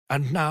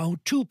And now,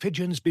 two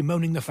pigeons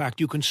bemoaning the fact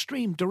you can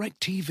stream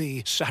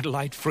DirecTV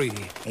satellite-free.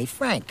 Hey,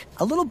 Frank,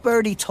 a little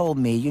birdie told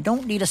me you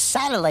don't need a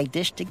satellite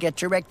dish to get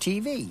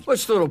DirecTV.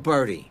 What's little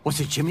birdie? Was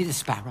it Jimmy the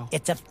Sparrow?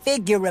 It's a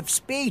figure of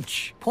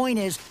speech. Point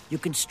is, you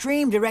can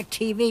stream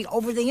DirecTV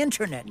over the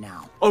internet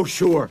now. Oh,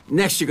 sure.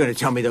 Next you're going to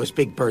tell me those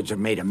big birds are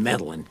made of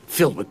metal and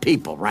filled with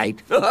people,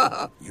 right?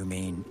 You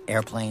mean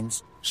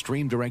airplanes?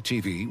 Stream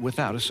DirecTV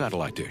without a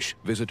satellite dish.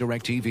 Visit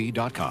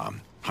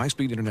DirecTV.com.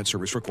 High-speed internet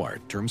service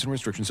required. Terms and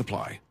restrictions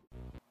apply.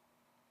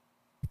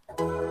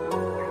 Donna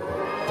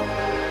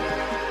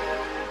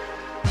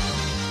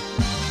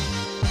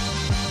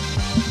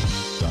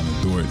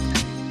Dort.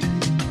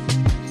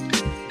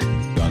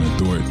 Donna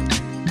Dort.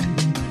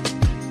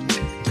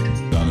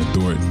 Donna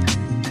Dort.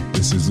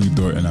 This is Lou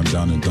Dort and I'm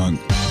down to dunk.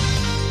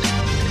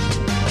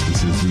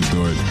 This is Lou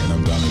Dort and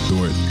I'm down to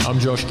Dort. I'm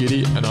Josh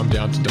Giddey and I'm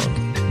down to dunk.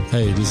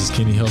 Hey, this is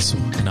Kenny Hustle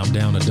and I'm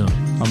down to dunk.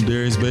 I'm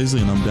Darius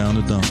Baisley and I'm down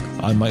to dunk.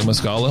 I'm Mike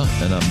Muscala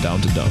and I'm down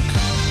to dunk.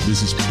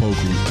 This is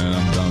Poku and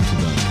I'm down to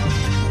dunk.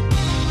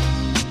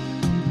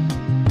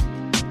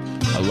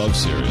 I love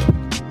cereal.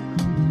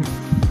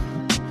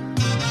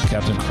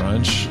 Captain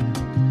Crunch,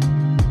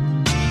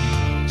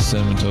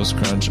 Cinnamon Toast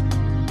Crunch,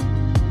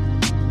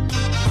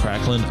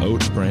 Cracklin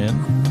Oat Bran.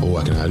 Oh,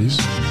 I can have these?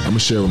 I'm going to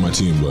share with my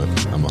team, but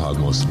I'm going to hog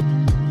most of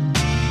them.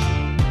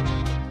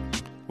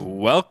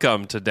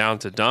 Welcome to Down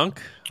to Dunk.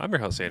 I'm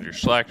your host, Andrew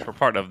Schlecht. We're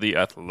part of the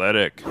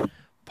Athletic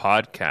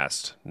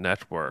Podcast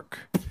Network.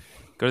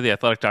 Go to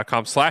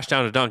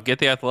theathletic.com/down to dunk. Get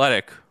The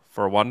Athletic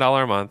for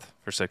 $1 a month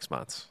for 6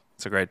 months.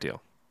 It's a great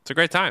deal. It's a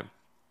great time.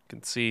 You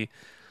can see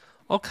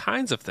all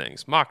kinds of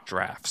things. Mock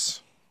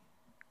drafts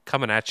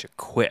coming at you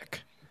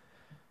quick.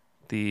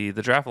 The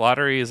draft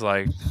lottery is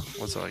like,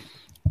 what's it, like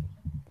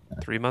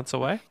 3 months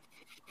away?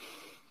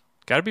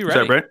 Got to be ready.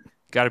 Is that right?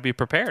 Got to be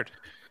prepared.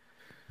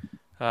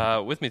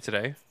 With me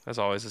today, as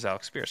always, is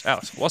Alex Spears.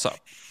 Alex, what's up?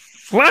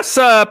 What's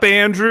up,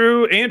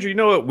 Andrew? Andrew, you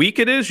know what week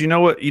it is? You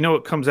know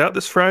what comes out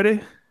this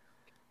Friday?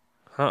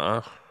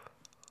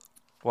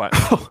 What?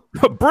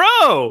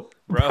 Bro!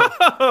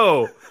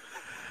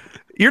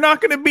 You're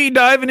not going to be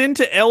diving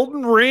into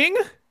Elden Ring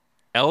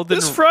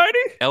this Friday?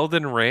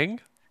 Elden Ring?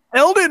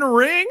 Elden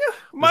Ring,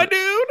 my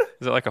dude?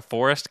 Is it like a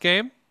forest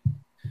game?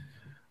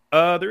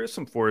 There is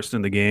some forest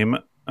in the game.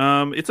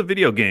 It's a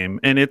video game,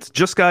 and it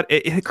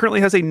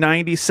currently has a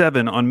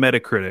 97 on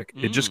Metacritic.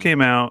 It just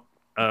came out.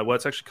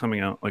 It's actually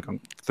coming out like on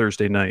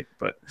Thursday night.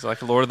 But is it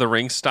like Lord of the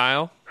Rings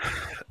style?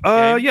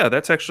 Yeah,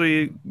 that's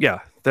actually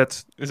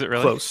that's. Is it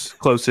really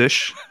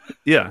close-ish?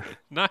 Yeah,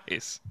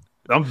 nice.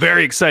 I'm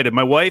very excited.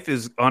 My wife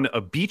is on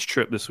a beach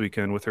trip this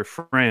weekend with her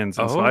friends,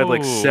 and so I have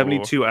like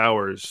 72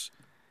 hours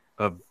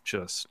of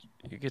just.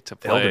 You get to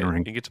play Elden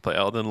Ring. You get to play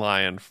Elden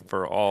Lion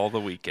for all the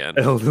weekend.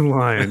 Elden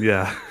Lion,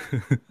 yeah.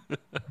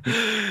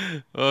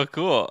 Oh,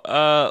 cool.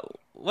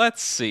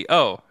 Let's see.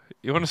 Oh,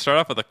 you want to start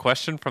off with a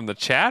question from the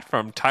chat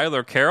from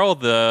Tyler Carroll,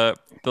 the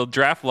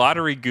draft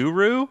lottery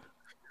guru?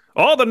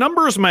 Oh, the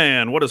numbers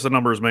man. What does the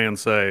numbers man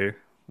say?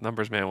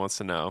 Numbers man wants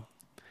to know,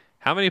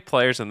 how many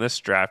players in this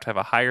draft have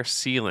a higher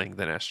ceiling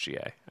than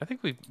SGA? I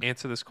think we've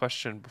answered this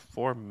question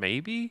before,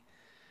 maybe?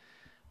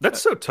 That's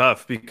so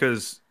tough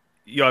because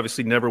you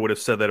obviously never would have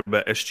said that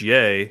about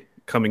SGA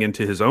coming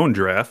into his own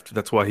draft.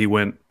 That's why he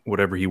went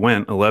whatever he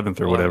went, 11th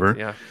or whatever.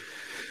 Yeah.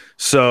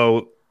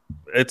 So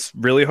it's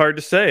really hard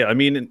to say. I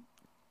mean,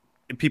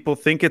 if people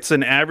think it's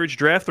an average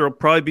draft, there'll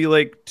probably be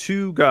like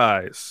two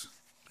guys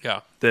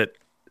that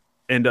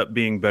end up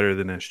being better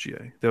than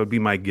SGA. That would be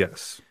my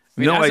guess.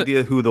 I mean, no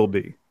idea who they'll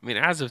be. I mean,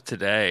 as of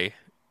today,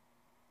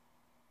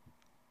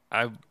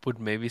 I would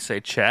maybe say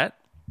Chet.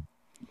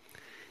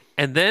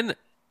 And then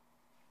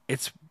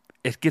it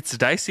gets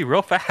dicey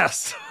real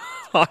fast,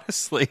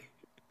 honestly,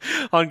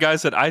 on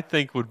guys that I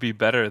think would be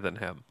better than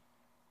him.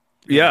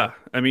 Yeah,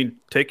 I mean,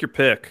 take your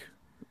pick.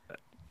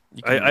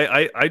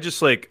 I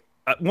just like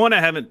one.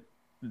 I haven't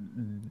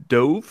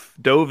dove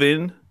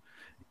in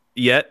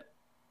yet,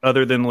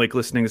 other than like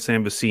listening to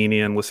Sam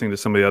Vecini and listening to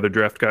some of the other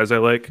draft guys I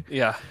like.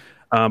 Yeah,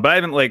 but I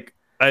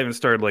haven't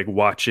started like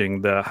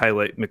watching the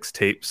highlight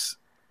mixtapes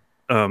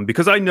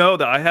because I know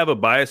that I have a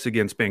bias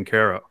against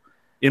Banchero.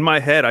 In my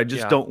head, I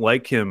just don't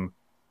like him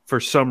for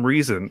some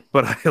reason,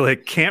 but I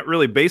like can't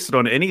really base it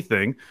on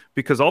anything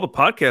because all the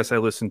podcasts I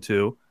listen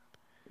to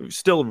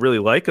still really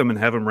like him and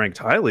have him ranked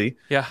highly.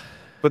 Yeah.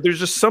 But there's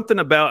just something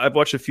about, I've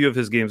watched a few of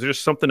his games. There's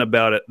just something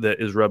about it that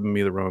is rubbing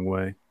me the wrong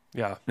way.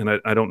 Yeah. And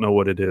I don't know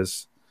what it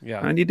is.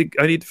 Yeah. I need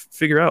to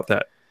figure out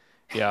that.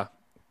 Yeah.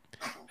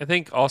 I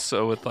think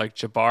also with like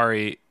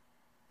Jabari,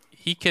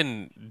 he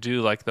can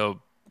do like the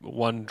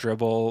one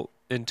dribble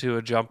into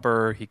a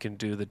jumper. He can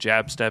do the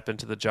jab step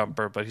into the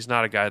jumper, but he's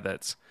not a guy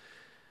that's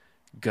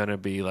going to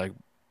be like,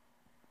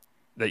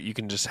 that you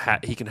can just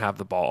he can have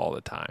the ball all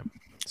the time.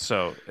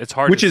 So it's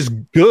hard. Which is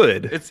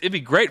good. It'd be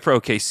great for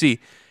OKC.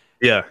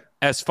 Yeah.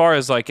 As far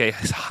as like a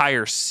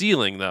higher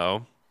ceiling,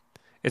 though,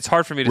 it's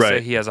hard for me to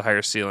say he has a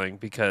higher ceiling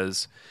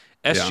because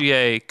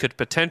SGA could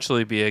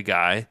potentially be a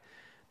guy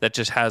that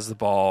just has the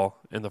ball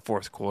in the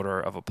fourth quarter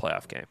of a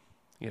playoff game.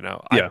 You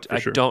know, I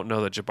sure. don't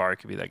know that Jabari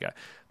could be that guy.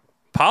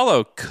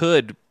 Paolo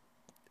could,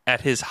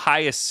 at his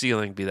highest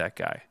ceiling, be that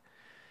guy.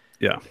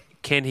 Yeah.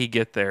 Can he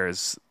get there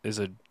is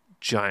a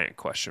giant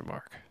question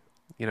mark.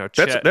 You know,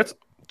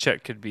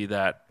 Chet could be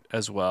that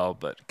as well,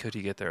 but could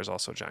he get there is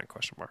also a giant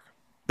question mark.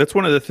 That's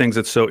one of the things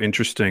that's so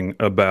interesting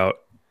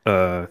about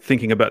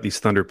thinking about these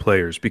Thunder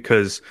players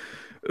because,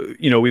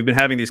 we've been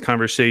having these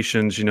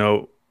conversations,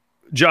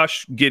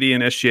 Josh, Giddey,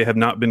 and SGA have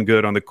not been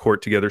good on the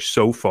court together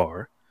so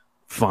far.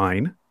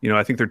 Fine.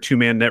 I think their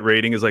 2-man net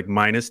rating is like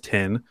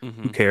 -10.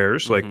 Who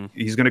cares? Like,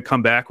 he's going to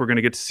come back. We're going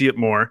to get to see it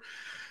more.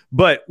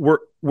 But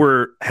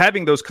we're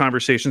having those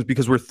conversations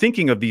because we're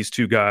thinking of these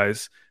two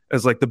guys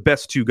as like the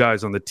best two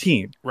guys on the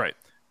team. Right.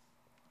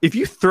 If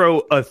you throw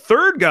a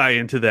third guy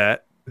into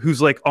that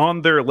who's like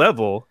on their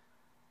level,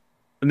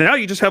 now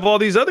you just have all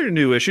these other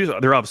new issues.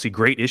 They're obviously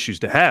great issues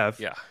to have.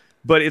 Yeah.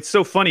 But it's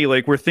so funny.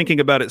 Like, we're thinking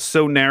about it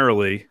so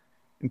narrowly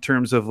in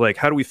terms of like,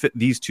 how do we fit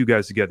these two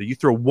guys together? You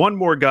throw one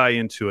more guy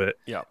into it,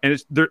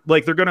 and they're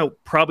going to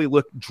probably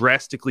look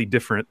drastically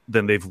different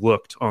than they've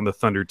looked on the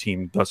Thunder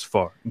team thus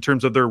far in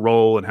terms of their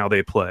role and how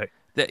they play.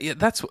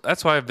 That's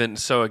why I've been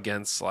so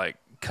against like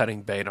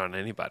cutting bait on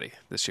anybody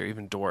this year,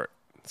 even Dort.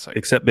 It's like,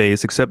 except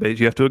Bays.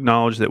 You have to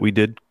acknowledge that we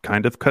did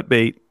kind of cut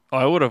bait.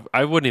 Oh,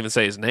 I wouldn't even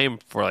say his name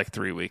for like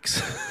 3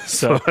 weeks.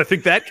 So I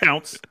think that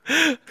counts.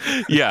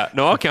 Yeah,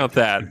 no, I'll count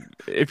that.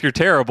 If you're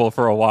terrible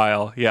for a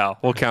while, yeah,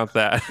 we'll count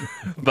that.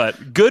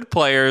 But good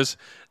players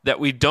that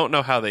we don't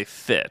know how they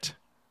fit,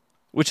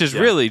 which is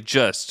really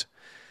just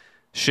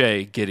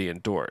Shea, Giddey,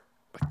 and Dort.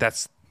 Like,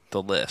 that's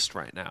the list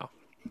right now.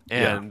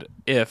 And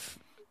if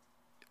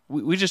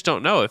we just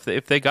don't know if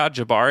they got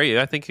Jabari,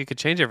 I think it could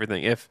change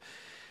everything. If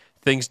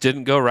things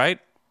didn't go right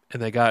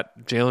and they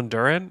got Jalen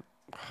Duren,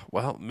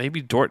 well,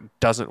 maybe Dort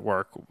doesn't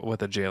work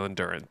with a Jalen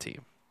Duren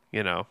team,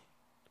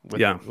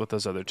 with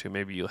those other two.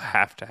 Maybe you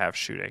have to have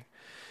shooting.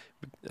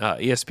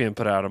 ESPN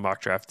put out a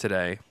mock draft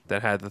today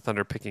that had the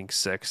Thunder picking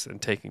 6th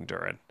and taking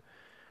Duren.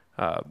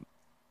 I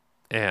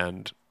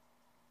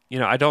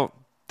don't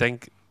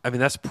think,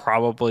 that's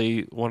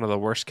probably one of the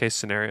worst case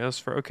scenarios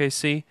for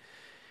OKC.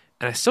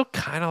 And I still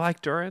kind of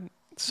like Duren.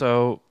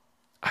 So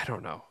I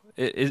don't know.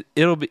 It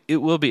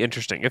will be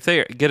interesting. If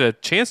they get a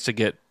chance to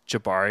get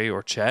Jabari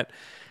or Chet,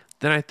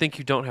 then I think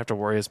you don't have to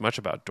worry as much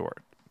about Dort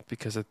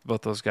because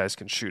both those guys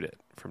can shoot it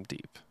from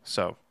deep.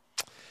 So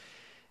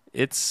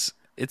it's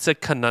a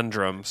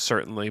conundrum,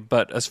 certainly.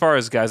 But as far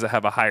as guys that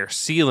have a higher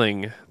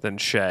ceiling than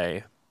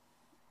Shea,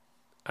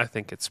 I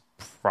think it's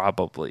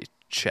probably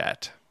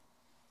Chet,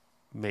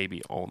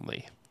 maybe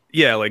only.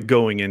 Yeah, like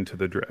going into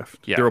the draft.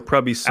 Yeah. There will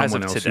probably be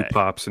someone else today who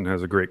pops and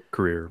has a great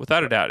career.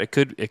 Without a doubt. It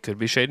could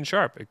be Shaedon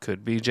Sharpe. It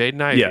could be Jaden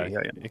Ivey. Yeah.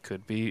 It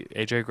could be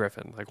AJ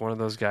Griffin, like one of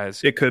those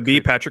guys. It could be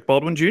Patrick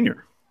Baldwin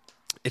Jr.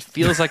 It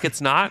feels like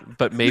it's not,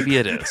 but maybe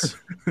it is.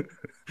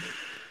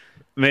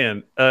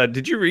 Man,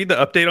 did you read the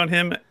update on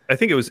him? I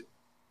think it was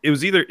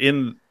either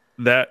in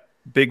that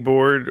big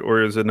board or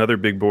it was another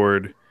big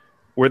board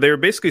where they were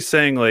basically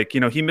saying, like,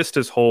 he missed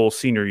his whole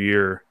senior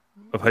year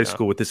of high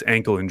school with this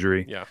ankle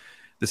injury. Yeah.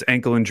 This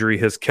ankle injury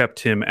has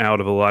kept him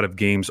out of a lot of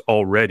games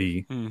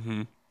already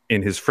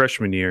in his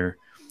freshman year.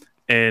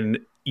 And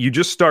you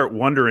just start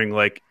wondering,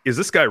 like, is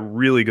this guy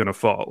really going to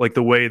fall? Like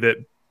the way that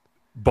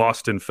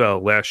Boston fell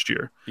last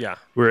year. Yeah.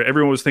 Where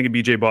everyone was thinking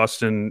BJ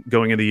Boston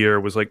going into the year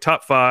was like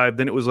top 5.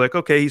 Then it was like,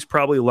 okay, he's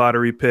probably a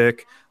lottery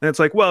pick. And it's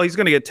like, well, he's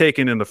going to get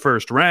taken in the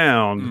first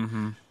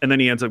round. And then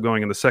he ends up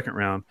going in the second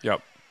round.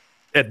 Yep.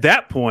 At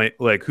that point,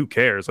 like, who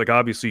cares? Like,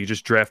 obviously you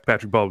just draft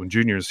Patrick Baldwin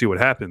Jr. and see what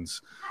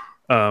happens.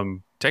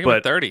 Take him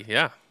at 30,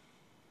 yeah.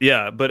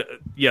 Yeah, but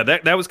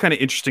that was kind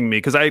of interesting to me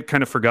because I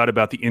kind of forgot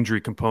about the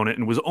injury component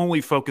and was only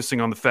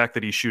focusing on the fact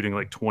that he's shooting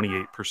like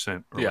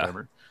 28% or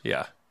whatever.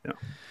 Yeah.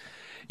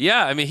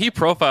 Yeah, he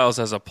profiles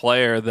as a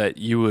player that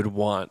you would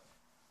want,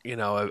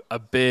 a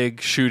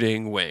big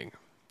shooting wing.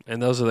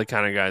 And those are the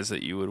kind of guys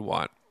that you would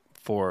want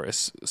for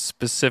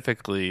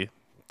specifically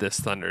this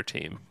Thunder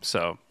team.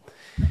 So,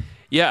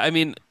 yeah,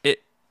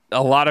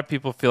 a lot of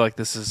people feel like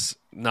this is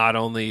not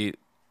only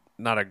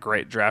not a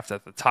great draft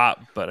at the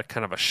top, but a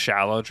kind of a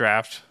shallow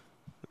draft.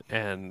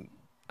 And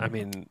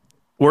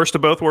worst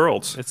of both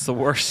worlds. It's the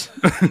worst.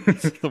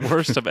 It's the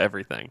worst of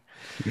everything.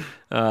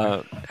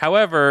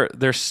 However,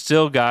 there's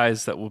still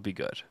guys that will be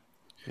good.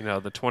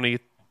 The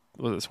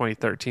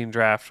 2013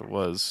 draft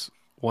was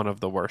one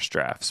of the worst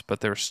drafts, but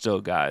there were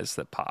still guys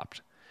that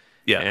popped.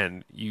 Yeah.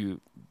 And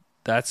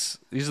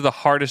these are the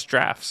hardest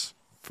drafts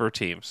for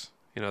teams.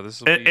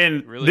 This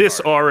really this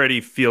hard.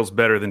 already feels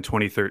better than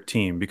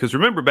 2013 because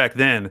remember back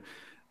then,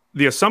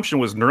 the assumption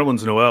was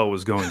Nerlens Noel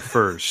was going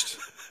first.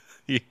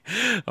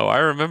 Oh, I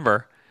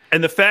remember.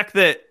 And the fact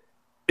that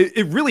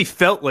it really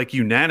felt like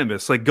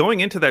unanimous. Like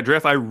going into that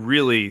draft, I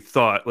really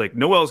thought like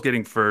Noel's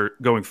going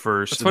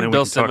first. That's when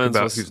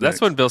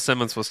Bill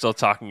Simmons was still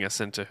talking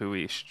us into who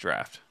we should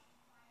draft.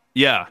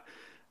 Yeah.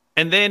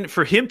 And then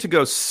for him to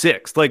go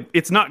 6th, like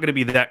it's not going to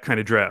be that kind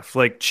of draft.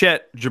 Like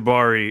Chet,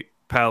 Jabari,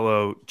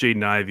 Paolo,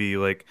 Jaden Ivey,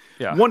 like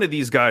one of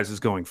these guys is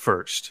going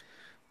first.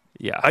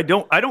 Yeah.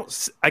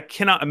 I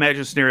cannot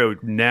imagine a scenario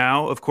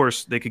now. Of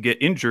course, they could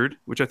get injured,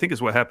 which I think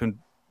is what happened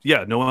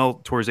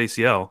Noel tore his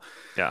ACL.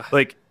 Yeah.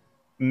 Like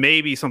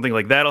maybe something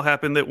like that'll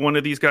happen that one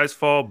of these guys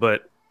fall,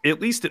 but at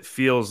least it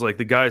feels like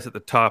the guys at the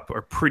top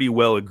are pretty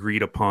well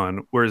agreed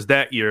upon. Whereas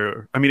that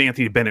year, I mean,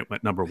 Anthony Bennett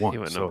went number one. It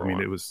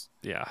was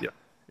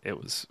it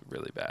was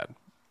really bad.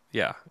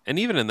 Yeah, and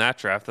even in that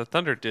draft, the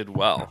Thunder did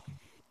well,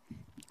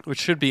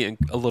 which should be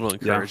a little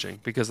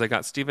encouraging because they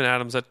got Steven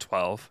Adams at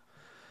 12.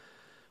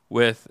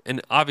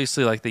 And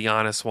obviously, like the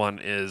Giannis one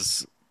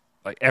is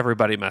like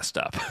everybody messed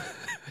up.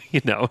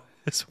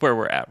 It's where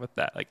we're at with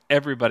that. Like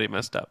everybody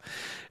messed up,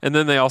 and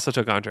then they also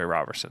took Andre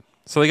Robertson.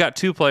 So they got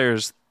two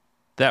players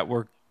that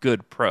were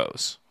good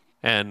pros,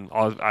 and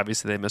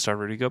obviously they missed on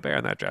Rudy Gobert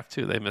in that draft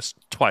too. They missed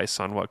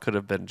twice on what could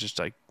have been just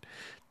like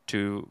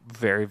two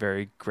very,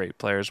 very great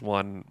players.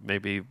 One,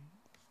 maybe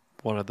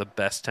one of the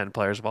best 10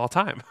 players of all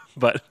time.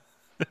 But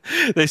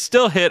they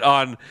still hit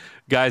on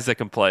guys that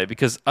can play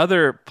because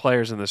other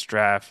players in this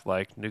draft,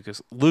 like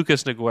Lucas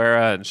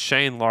Nogueira and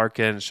Shane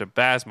Larkin,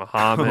 Shabazz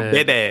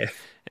Muhammad.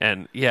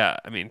 And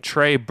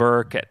Trey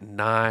Burke at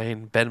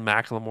 9, Ben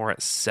McLemore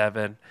at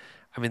 7.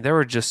 I mean, there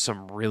were just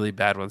some really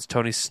bad ones.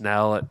 Tony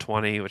Snell at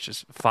 20, which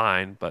is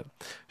fine, but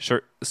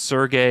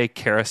Sergei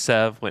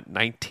Karasev went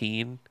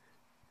 19.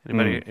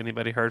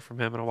 Anybody heard from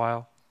him in a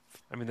while?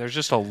 I mean, there's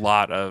just a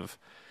lot of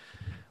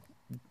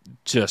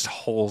just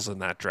holes in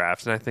that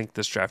draft, and I think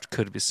this draft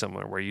could be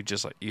similar, where you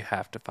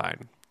have to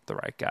find the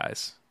right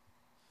guys.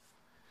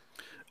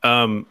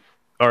 One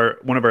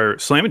of our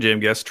Slam and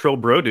Jam guests, Trill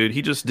Bro Dude,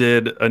 he just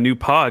did a new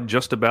pod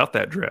just about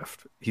that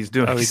draft. He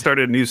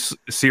started a new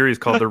series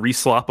called the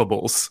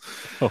Resloppables,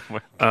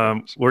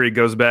 where he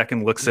goes back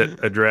and looks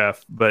at a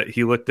draft, but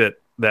he looked at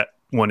that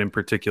one in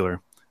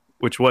particular,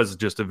 which was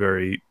just a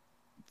very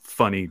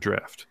funny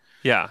draft.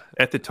 Yeah.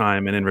 At the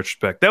time and in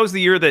retrospect. That was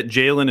the year that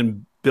Jalen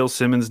and Bill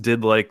Simmons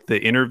did like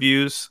the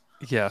interviews.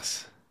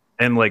 Yes.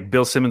 And like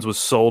Bill Simmons was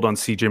sold on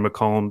CJ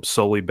McCollum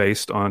solely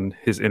based on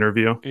his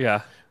interview.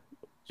 Yeah.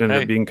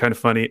 Ended up being kind of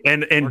funny.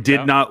 And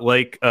did not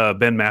like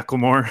Ben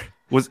McLemore.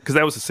 Because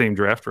that was the same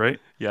draft, right?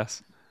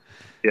 Yes.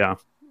 Yeah.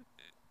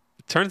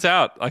 It turns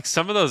out like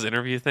some of those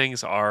interview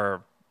things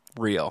are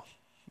real,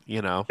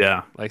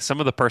 Yeah. Like some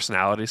of the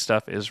personality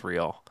stuff is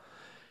real.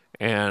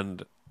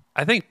 And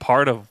I think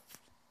part of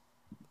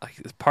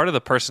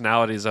the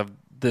personalities of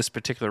this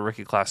particular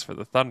rookie class for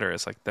the Thunder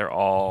is like they're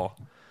all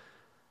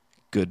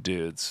good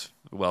dudes,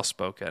 well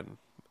spoken,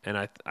 and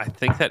I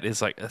think that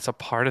is like it's a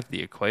part of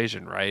the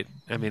equation, right?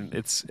 I mean,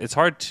 it's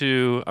hard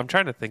to. I'm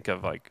trying to think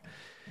of like,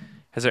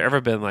 has there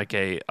ever been like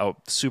a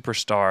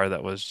superstar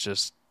that was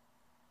just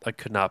like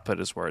could not put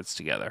his words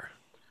together?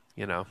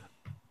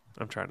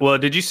 I'm trying to. Well,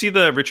 did you see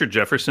the Richard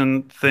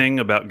Jefferson thing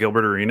about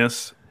Gilbert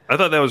Arenas? I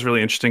thought that was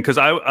really interesting because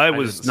I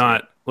was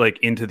not like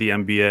into the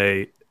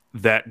NBA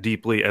that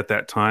deeply at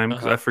that time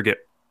because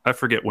I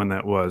forget when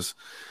that was.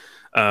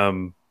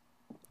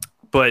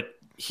 But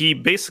he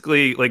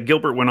basically like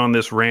Gilbert went on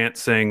this rant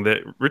saying that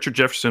Richard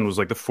Jefferson was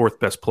like the fourth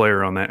best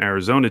player on that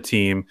Arizona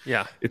team.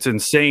 Yeah. It's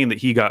insane that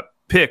he got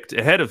picked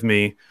ahead of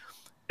me.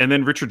 And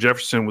then Richard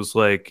Jefferson was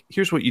like,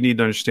 here's what you need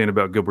to understand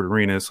about Gilbert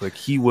Arenas. Like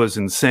he was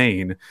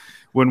insane.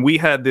 When we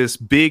had this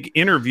big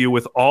interview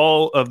with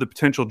all of the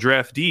potential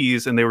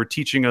draftees and they were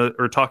teaching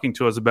or talking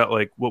to us about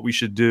like what we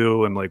should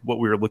do and like what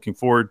we were looking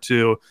forward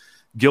to,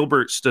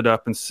 Gilbert stood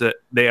up and said,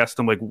 they asked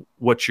him like,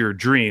 what's your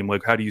dream?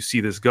 Like, how do you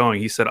see this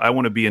going? He said, I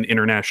want to be an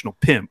international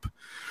pimp,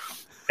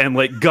 and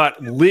like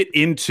got lit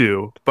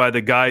into by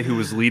the guy who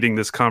was leading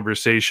this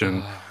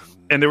conversation.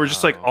 And there were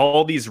just like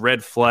all these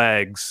red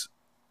flags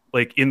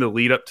like in the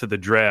lead up to the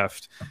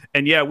draft.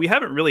 And yeah, we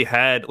haven't really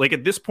had like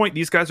at this point,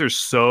 these guys are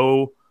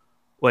so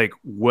like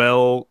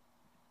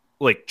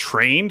like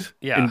trained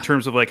in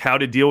terms of like how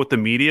to deal with the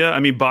media. I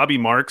mean, Bobby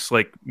Marks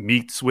like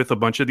meets with a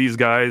bunch of these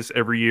guys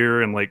every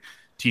year and like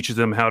teaches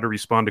them how to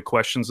respond to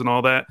questions and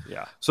all that.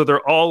 Yeah. So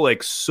they're all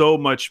like so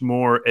much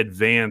more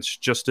advanced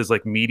just as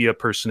like media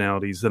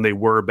personalities than they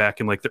were back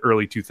in like the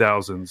early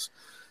 2000s.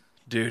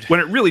 Dude.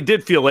 When it really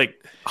did feel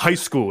like high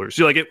schoolers.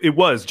 Like it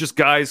was just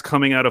guys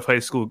coming out of high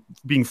school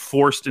being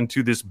forced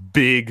into this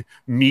big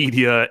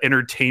media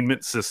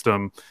entertainment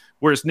system.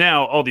 Whereas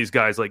now all these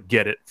guys like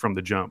get it from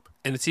the jump.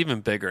 And it's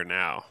even bigger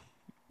now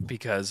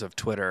because of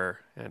Twitter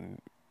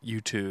and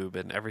YouTube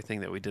and everything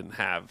that we didn't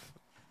have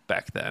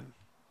back then.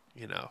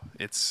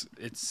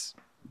 It's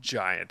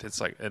giant. It's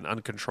like an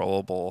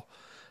uncontrollable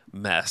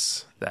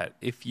mess that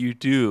if you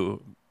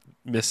do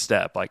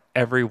misstep, like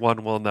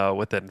everyone will know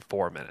within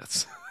 4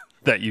 minutes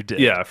that you did.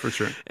 Yeah, for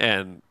sure.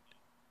 And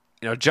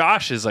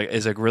Josh is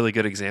a really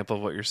good example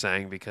of what you're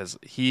saying because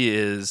he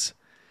is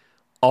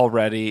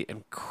already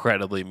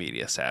incredibly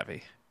media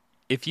savvy.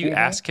 If you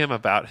ask him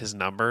about his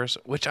numbers,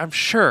 which I'm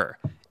sure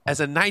as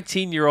a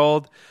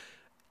 19-year-old,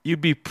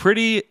 you'd be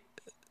pretty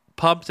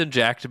pumped and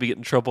jacked to be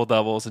getting triple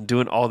doubles and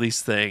doing all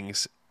these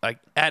things like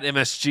at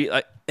MSG,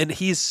 like, and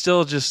he's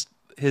still just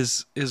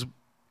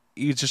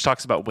he just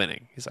talks about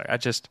winning. He's like, I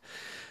just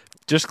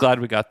glad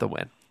we got the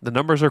win. The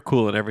numbers are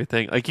cool and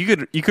everything. Like you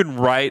could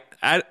write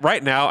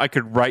right now. I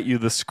could write you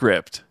the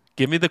script.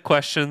 Give me the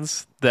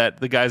questions that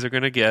the guys are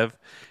going to give,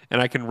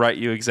 and I can write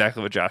you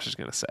exactly what Josh is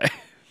going to say.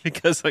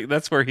 because like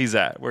that's where he's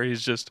at, where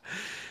he's just,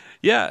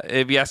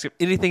 if you ask him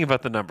anything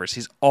about the numbers,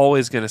 he's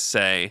always going to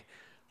say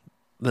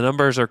the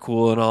numbers are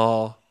cool and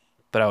all,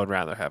 but I would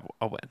rather have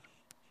a win.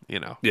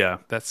 Yeah,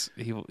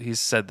 he's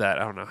said that.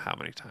 I don't know how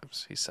many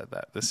times he said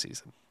that this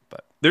season,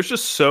 but there's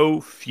just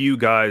so few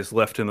guys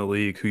left in the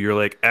league who you're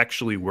like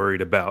actually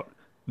worried about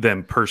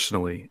them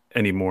personally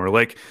anymore.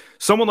 Like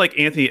someone like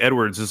Anthony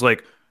Edwards is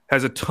like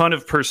has a ton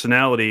of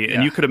personality,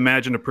 and you could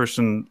imagine a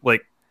person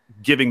like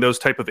giving those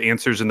type of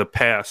answers in the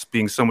past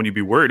being someone you'd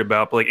be worried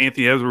about. But like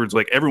Anthony Edwards,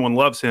 like everyone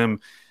loves him.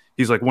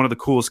 He's like one of the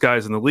coolest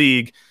guys in the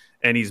league.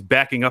 And he's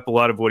backing up a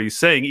lot of what he's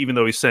saying, even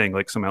though he's saying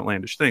like some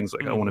outlandish things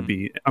like I'm going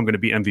to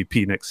be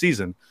MVP next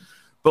season.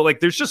 But like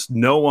there's just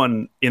no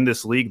one in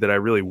this league that I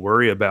really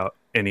worry about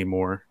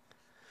anymore.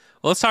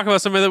 Well, let's talk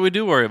about somebody that we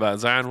do worry about,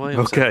 Zion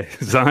Williamson. Okay,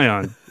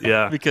 Zion.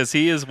 Yeah. Because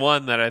he is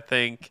one that I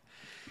think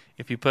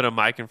if you put a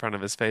mic in front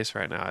of his face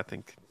right now, I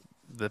think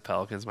the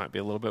Pelicans might be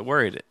a little bit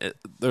worried.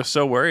 They're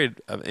so worried,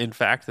 in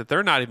fact, that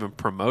they're not even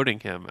promoting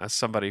him as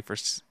somebody for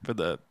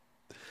the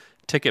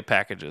ticket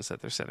packages that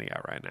they're sending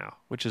out right now,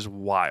 which is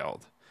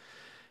wild.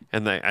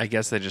 And I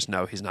guess they just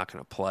know he's not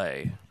going to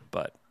play,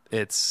 but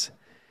it's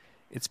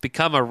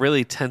become a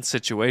really tense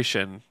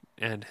situation,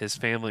 and his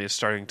family is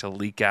starting to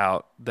leak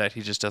out that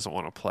he just doesn't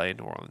want to play in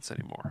New Orleans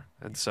anymore.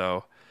 And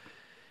so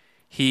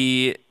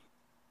it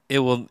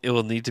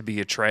will need to be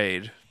a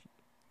trade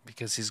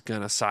because he's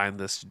going to sign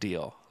this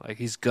deal. Like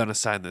he's going to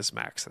sign this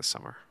max this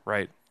summer,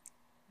 right?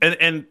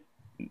 And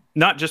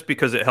not just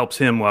because it helps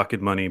him lock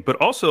in money, but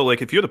also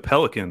like if you're the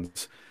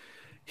Pelicans,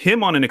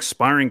 him on an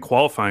expiring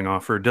qualifying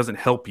offer doesn't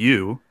help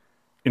you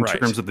in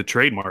terms of the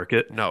trade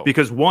market. No.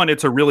 Because one,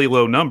 it's a really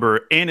low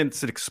number and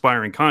it's an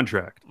expiring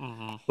contract.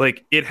 Mm-hmm.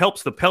 Like it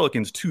helps the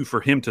Pelicans too for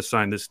him to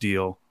sign this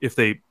deal if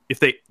they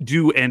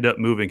do end up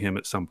moving him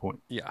at some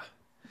point. Yeah.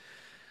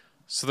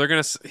 So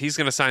he's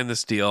gonna sign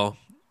this deal,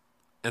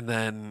 and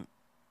then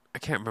I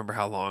can't remember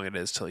how long it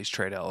is till he's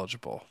trade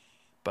eligible,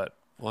 but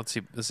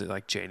is it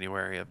like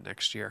January of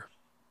next year?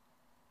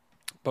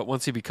 But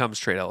once he becomes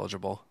trade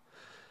eligible,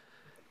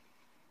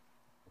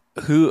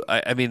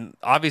 I mean,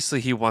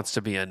 obviously he wants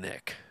to be a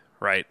Knick,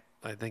 right?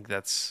 I think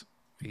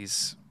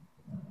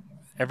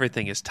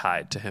everything is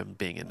tied to him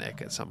being a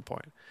Knick at some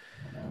point.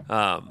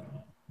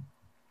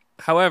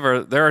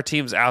 However, there are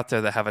teams out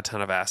there that have a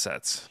ton of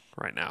assets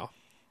right now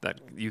that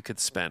you could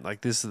spend.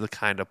 Like this is the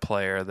kind of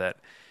player that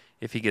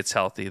if he gets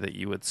healthy that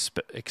you would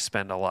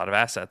expend a lot of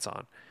assets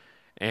on.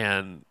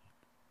 And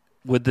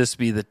would this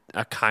be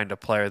a kind of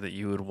player that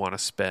you would want to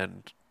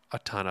spend a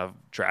ton of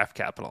draft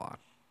capital on?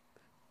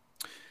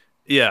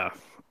 Yeah.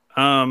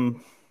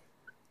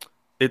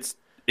 It's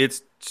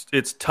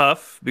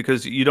tough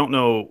because you don't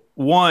know.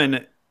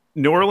 One,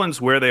 New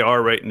Orleans, where they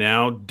are right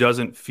now,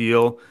 doesn't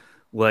feel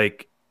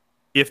like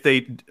if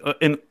they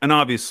and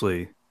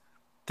obviously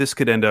this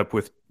could end up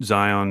with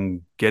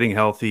Zion getting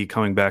healthy,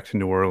 coming back to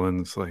New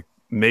Orleans. Like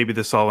maybe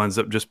this all ends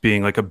up just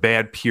being like a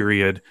bad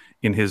period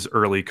in his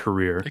early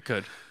career. It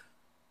could.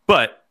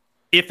 But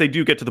if they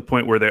do get to the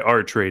point where they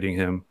are trading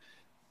him,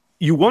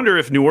 you wonder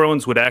if New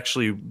Orleans would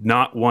actually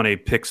not want a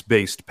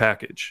picks-based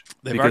package.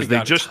 They've already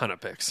got a ton of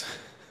picks.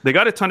 They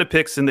got a ton of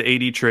picks in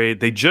the AD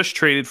trade. They just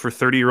traded for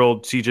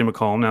 30-year-old CJ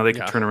McCollum. Now they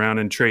can turn around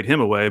and trade him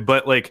away.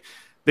 But like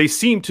they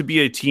seem to be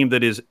a team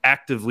that is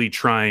actively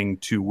trying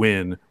to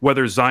win,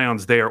 whether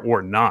Zion's there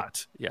or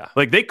not. Yeah.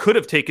 Like they could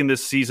have taken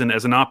this season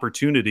as an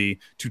opportunity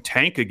to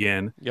tank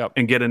again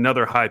and get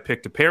another high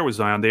pick to pair with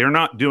Zion. They are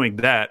not doing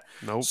that.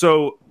 Nope.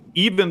 So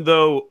even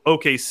though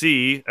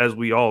OKC, as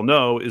we all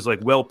know, is like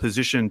well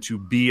positioned to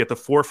be at the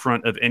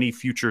forefront of any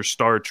future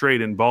star trade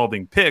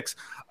involving picks,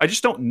 I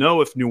just don't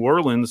know if New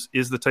Orleans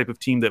is the type of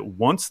team that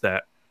wants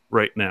that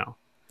right now.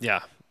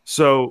 Yeah.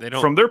 So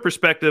from their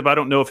perspective, I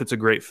don't know if it's a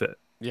great fit.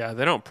 Yeah,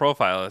 they don't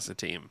profile as a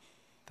team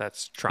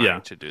that's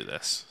trying to do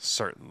this,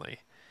 certainly.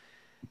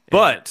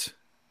 But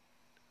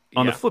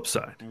on the flip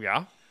side,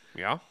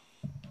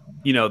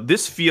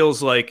 this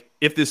feels like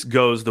if this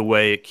goes the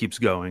way it keeps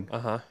going,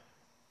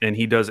 and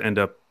he does end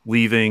up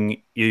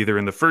leaving either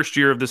in the first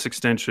year of this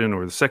extension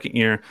or the second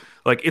year,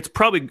 like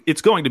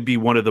it's going to be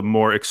one of the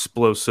more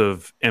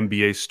explosive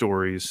NBA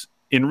stories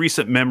in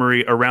recent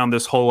memory around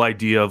this whole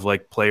idea of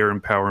like player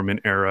empowerment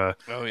era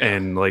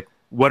and like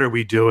what are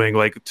we doing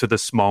like to the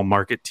small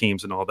market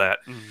teams and all that.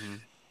 Mm-hmm.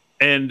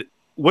 And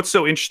what's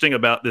so interesting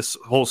about this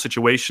whole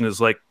situation is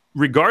like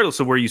regardless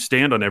of where you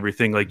stand on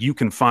everything, like you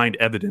can find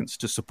evidence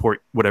to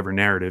support whatever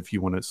narrative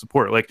you want to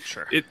support. Like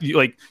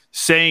like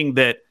saying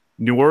that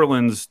New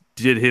Orleans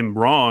did him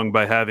wrong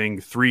by having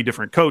 3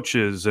 different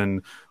coaches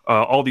and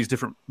all these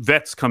different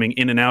vets coming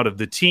in and out of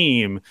the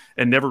team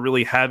and never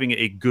really having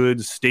a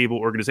good, stable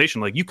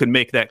organization. Like you can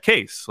make that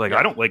case. Like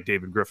I don't like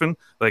David Griffin.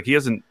 Like he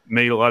hasn't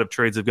made a lot of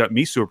trades that got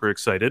me super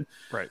excited.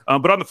 Right.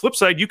 But on the flip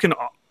side, you can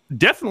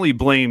definitely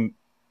blame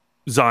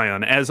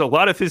Zion, as a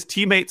lot of his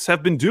teammates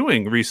have been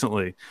doing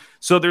recently.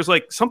 So there's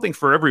like something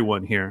for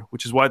everyone here,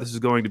 which is why this is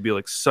going to be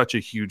like such a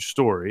huge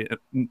story.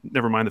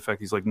 Never mind the fact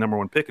he's like number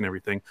 1 pick and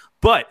everything.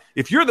 But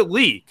if you're the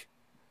league,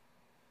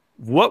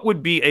 what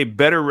would be a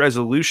better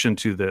resolution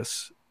to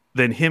this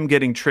than him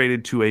getting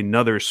traded to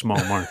another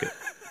small market.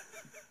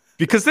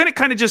 Because then it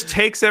kind of just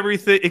takes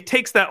everything. It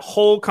takes that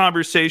whole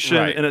conversation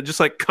and it just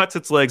like cuts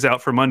its legs out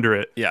from under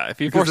it. Yeah, if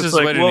he forces his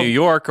way to New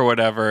York or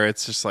whatever,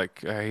 it's just like,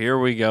 here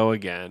we go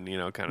again,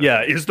 kind of.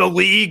 Yeah, is the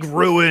league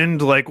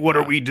ruined? Like, what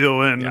are we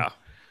doing? Yeah.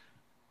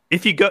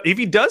 If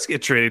he does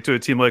get traded to a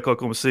team like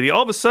Oklahoma City,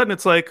 all of a sudden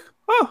it's like,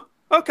 oh,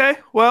 okay,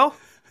 well,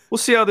 we'll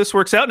see how this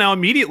works out. Now,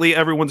 immediately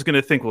everyone's going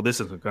to think, well, this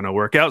isn't going to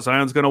work out.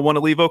 Zion's going to want to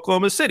leave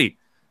Oklahoma City.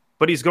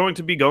 But he's going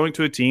to be going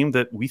to a team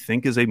that we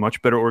think is a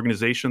much better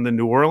organization than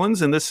New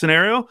Orleans in this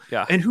scenario.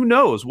 Yeah. And who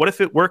knows? What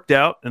if it worked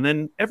out and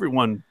then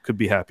everyone could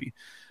be happy?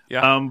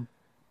 Yeah.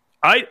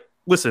 To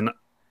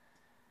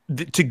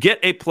get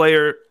a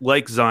player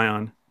like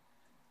Zion,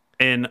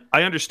 and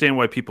I understand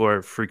why people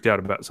are freaked out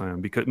about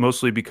Zion,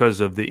 mostly because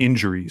of the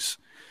injuries.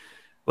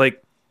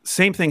 Like,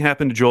 same thing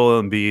happened to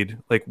Joel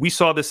Embiid. Like, we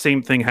saw the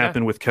same thing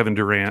happen with Kevin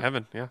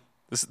Durant.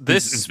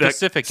 This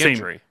specific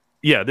injury.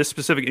 Yeah, this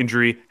specific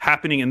injury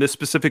happening in this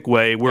specific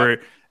way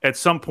where at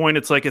some point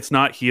it's like it's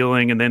not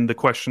healing. And then the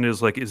question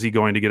is, like, is he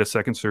going to get a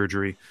second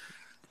surgery?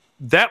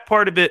 That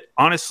part of it,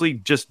 honestly,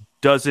 just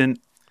doesn't,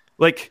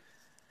 like,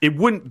 it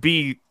wouldn't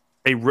be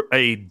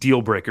a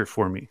deal breaker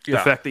for me. The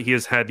fact that he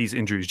has had these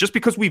injuries. Just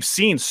because we've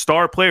seen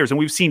star players and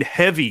we've seen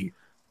heavy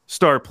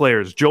star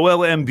players.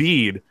 Joel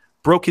Embiid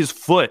broke his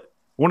foot,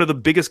 one of the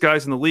biggest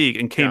guys in the league,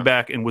 and came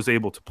back and was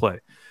able to play.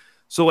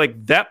 So,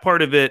 like, that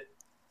part of it,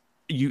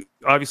 you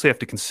obviously have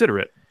to consider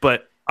it,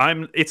 but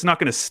it's not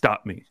going to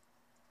stop me.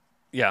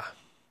 Yeah.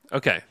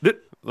 Okay.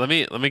 Let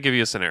me give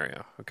you a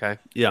scenario. Okay.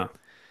 Yeah.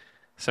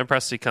 Sam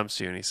Presti comes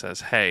to you and he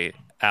says, "Hey,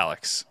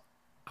 Alex,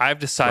 I've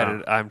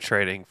decided I'm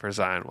trading for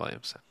Zion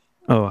Williamson."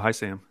 Oh, hi,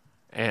 Sam.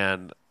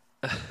 And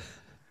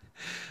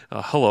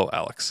hello,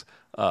 Alex.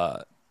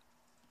 I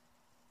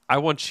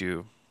want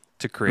you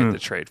to create the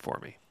trade for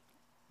me.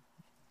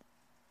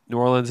 New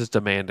Orleans is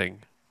demanding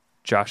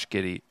Josh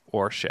Giddey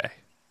or Shea.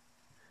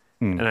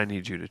 And I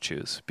need you to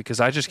choose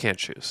because I just can't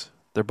choose.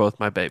 They're both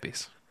my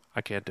babies.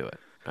 I can't do it.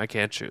 I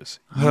can't choose.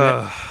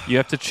 You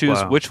have to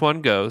choose which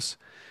one goes.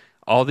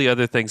 All the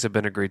other things have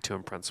been agreed to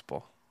in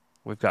principle.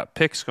 We've got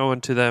picks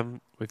going to them.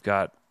 We've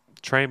got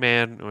Trey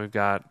Mann. And we've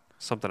got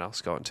something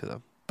else going to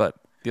them. But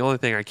the only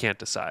thing I can't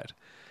decide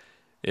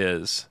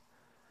is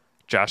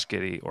Josh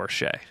Giddey or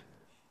Shea.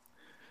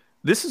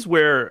 This is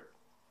where,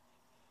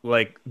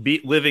 like,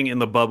 living in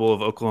the bubble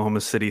of Oklahoma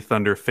City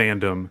Thunder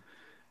fandom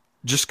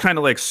just kind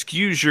of like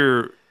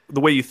skews the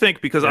way you think,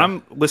 because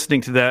I'm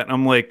listening to that and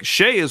I'm like,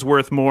 Shea is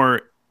worth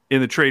more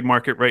in the trade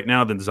market right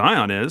now than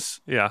Zion is.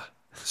 Yeah.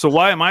 So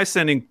why am I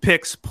sending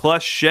picks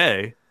plus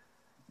Shea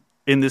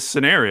in this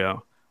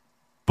scenario?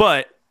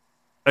 But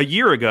a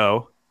year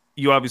ago,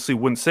 you obviously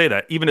wouldn't say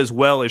that, even as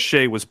well as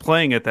Shea was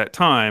playing at that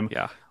time.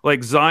 Yeah.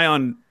 Like,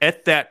 Zion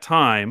at that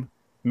time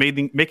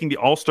making the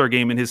All-Star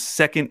game in his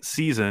second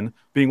season,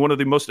 being one of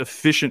the most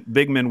efficient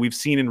big men we've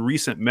seen in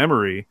recent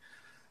memory.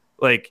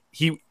 Like,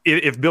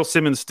 if Bill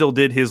Simmons still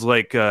did his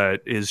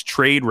his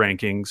trade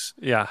rankings,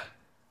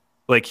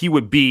 like, he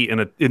would be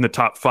in the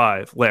top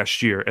 5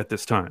 last year at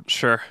this time.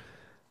 Sure.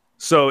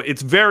 So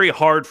it's very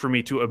hard for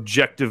me to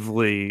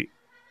objectively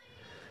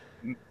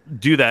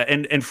do that,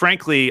 and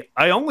frankly,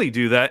 I only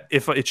do that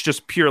if it's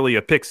just purely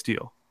a pick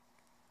steal.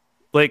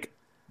 Like,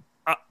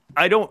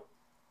 I'm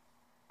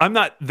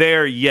not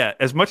there yet.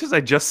 As much as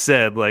I just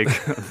said, like,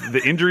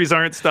 the injuries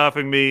aren't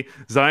stopping me.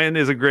 Zion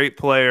is a great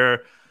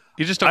player.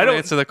 You just don't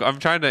answer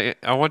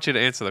I want you to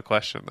answer the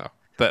question, though.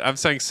 But I'm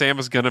saying Sam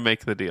is going to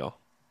make the deal.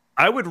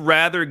 I would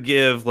rather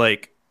give,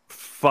 like,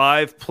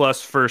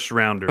 5+ first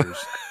rounders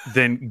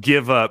than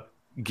give up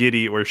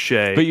Giddey or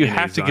Shea. But you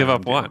have to give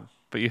up one.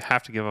 I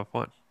have to give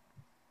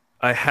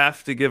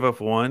up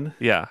one?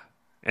 Yeah.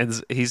 And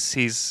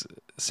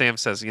Sam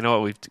says, you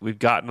know what, we've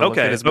gotten a look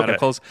at his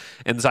medicals,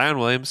 and Zion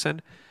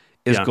Williamson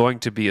is going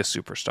to be a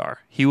superstar.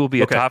 He will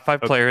be a top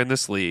 5 player in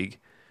this league.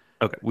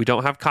 Okay. We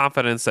don't have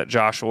confidence that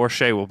Josh or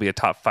Shea will be a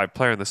top 5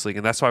 player in this league,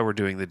 and that's why we're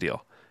doing the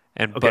deal.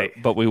 And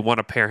but we want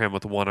to pair him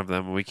with one of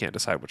them, and we can't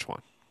decide which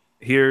one.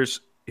 Here's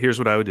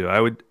what I would do.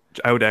 I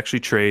would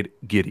actually trade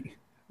Giddey.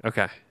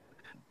 Okay.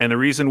 And the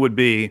reason would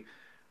be,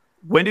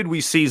 when did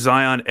we see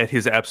Zion at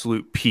his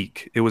absolute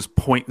peak? It was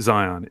point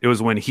Zion. It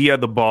was when he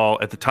had the ball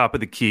at the top of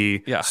the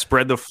key,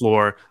 spread the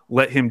floor,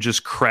 let him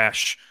just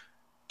crash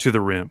to the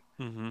rim.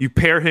 Mm-hmm. You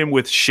pair him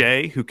with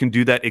Shea, who can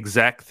do that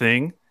exact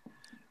thing,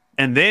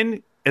 and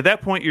then at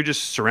that point, you're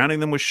just surrounding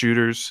them with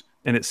shooters,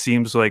 and it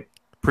seems like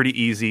pretty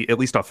easy, at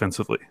least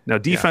offensively. Now,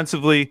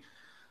 defensively,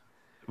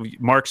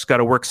 Mark's got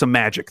to work some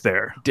magic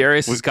there.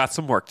 Darius has got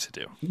some work to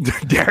do.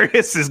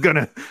 Darius is going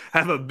to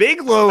have a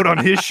big load on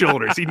his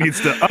shoulders. He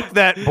needs to up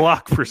that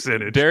block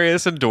percentage.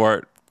 Darius and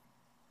Dort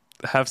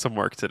have some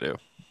work to do.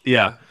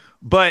 Yeah.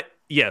 But,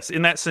 yes,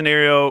 in that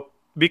scenario,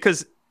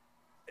 because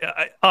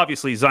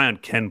obviously Zion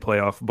can play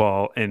off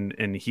ball,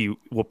 and he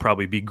will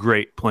probably be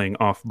great playing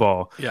off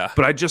ball. Yeah.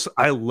 But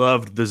I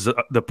loved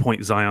the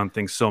point Zion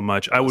thing so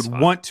much. I would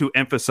want to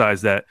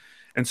emphasize that.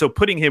 And so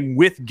putting him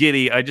with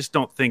Giddey, I just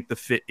don't think the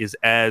fit is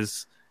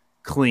as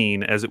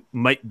clean as it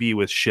might be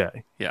with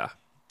Shea. Yeah.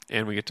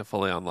 And we get to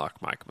fully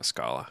unlock Mike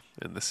Muscala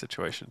in this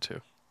situation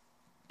too.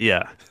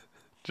 Yeah.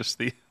 Just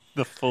the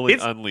fully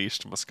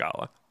unleashed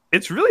Muscala.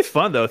 It's really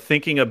fun though,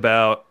 thinking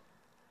about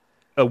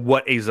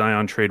what a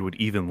Zion trade would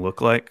even look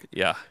like.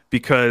 Yeah.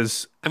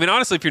 Because I mean,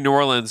 honestly, if you're New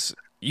Orleans,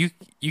 you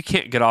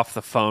can't get off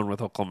the phone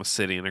with Oklahoma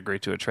City and agree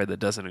to a trade that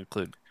doesn't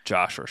include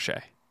Josh or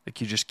Shea. Like,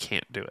 you just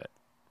can't do it.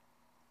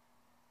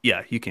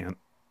 Yeah, you can't.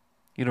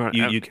 You know what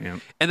you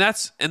can't. And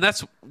that's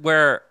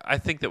where I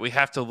think that we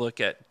have to look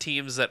at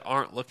teams that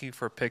aren't looking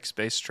for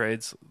picks-based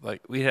trades.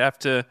 Like, we have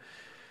to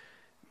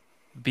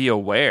be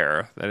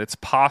aware that it's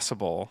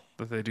possible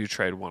that they do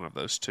trade one of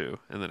those two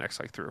in the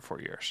next 3 or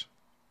 4 years.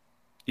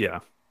 Yeah.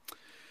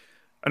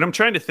 And I'm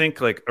trying to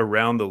think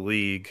around the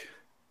league.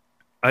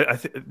 I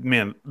think,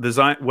 man, the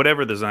Zion,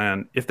 whatever the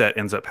Zion, if that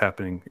ends up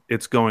happening,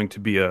 it's going to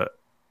be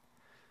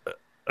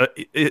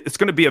it's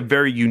going to be a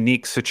very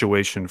unique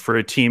situation for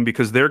a team,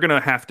 because they're going to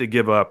have to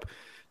give up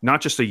not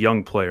just a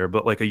young player,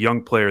 but a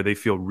young player they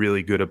feel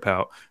really good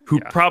about, who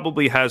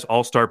probably has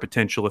all-star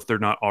potential if they're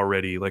not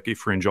already a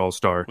fringe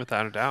all-star.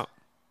 Without a doubt.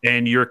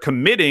 And you're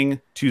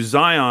committing to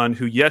Zion,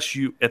 who, yes,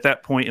 you at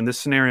that point in this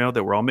scenario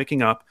that we're all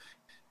making up,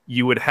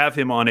 you would have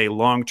him on a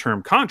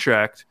long-term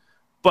contract,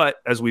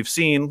 but as we've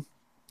seen,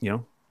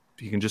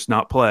 he can just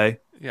not play,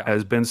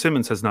 as Ben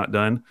Simmons has not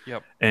done.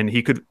 Yep. And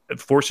he could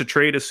force a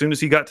trade as soon as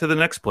he got to the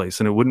next place,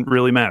 and it wouldn't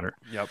really matter.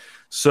 Yep.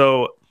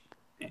 So,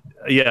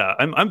 yeah,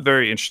 I'm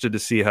very interested to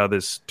see how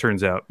this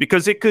turns out,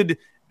 because it could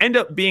end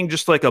up being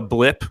just a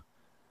blip.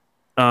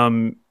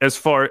 As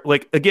far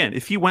again,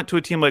 if he went to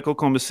a team like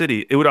Oklahoma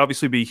City, it would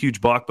obviously be a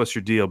huge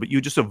blockbuster deal, but you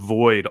just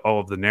avoid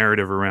all of the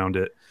narrative around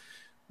it.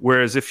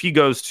 Whereas if he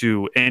goes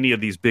to any of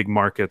these big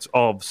markets,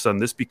 all of a sudden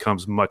this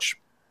becomes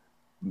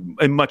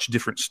a much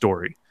different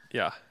story.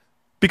 Yeah.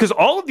 Because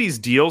all of these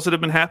deals that have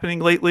been happening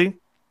lately,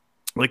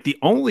 the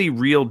only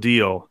real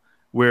deal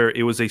where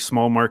it was a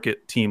small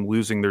market team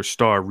losing their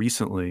star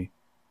recently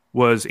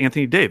was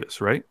Anthony Davis,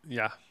 right?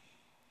 Yeah.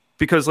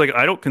 Because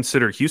I don't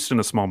consider Houston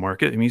a small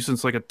market. I mean,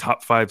 Houston's a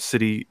top 5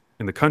 city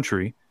in the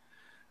country.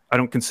 I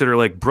don't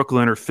consider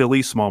Brooklyn or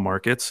Philly small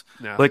markets.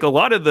 No. A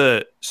lot of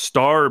the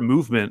star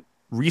movement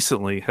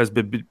recently has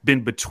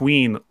been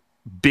between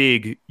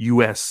big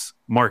U.S.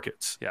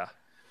 markets. Yeah.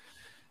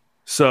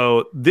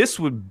 So this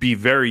would be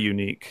very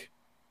unique.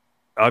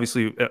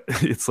 Obviously,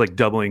 it's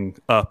doubling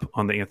up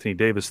on the Anthony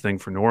Davis thing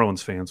for New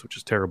Orleans fans, which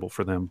is terrible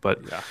for them. But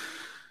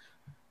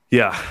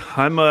yeah,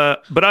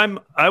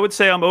 I would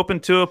say I'm open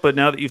to it. But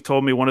now that you've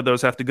told me one of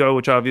those have to go,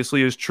 which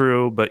obviously is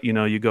true, but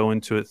you go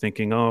into it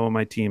thinking, oh,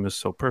 my team is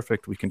so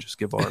perfect, we can just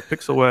give all our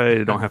picks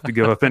away. I don't have to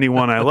give up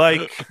anyone I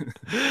like.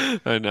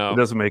 I know. It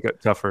doesn't make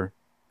it tougher.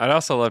 I'd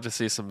also love to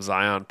see some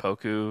Zion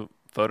Poku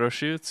photo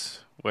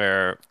shoots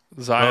where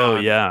Zion. Oh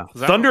yeah,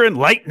 Thunder and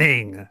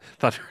Lightning.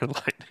 Thunder and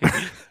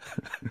Lightning.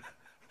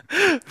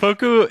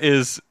 Poku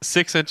is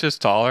 6 inches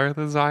taller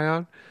than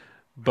Zion,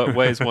 but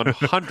weighs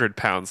 100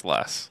 pounds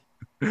less.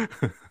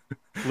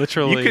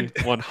 Literally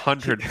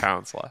 100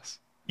 pounds less.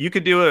 You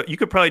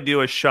could probably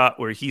do a shot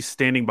where he's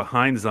standing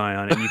behind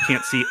Zion and you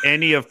can't see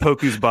any of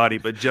Poku's body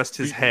but just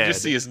his head. You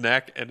just see his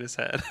neck and his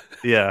head.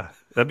 Yeah,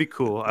 that'd be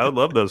cool. I would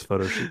love those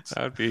photo shoots.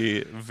 I would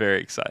be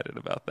very excited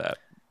about that.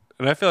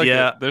 And I feel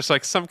like there's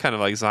some kind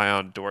of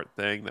Zion Dort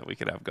thing that we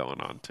could have going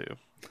on too.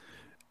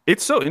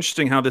 It's so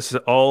interesting how this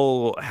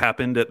all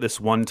happened at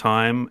this one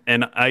time,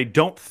 and I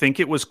don't think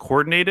it was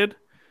coordinated.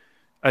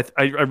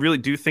 I really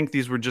do think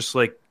these were just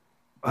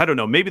I don't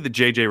know, maybe the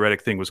JJ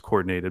Redick thing was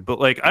coordinated,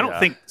 but I don't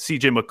think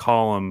CJ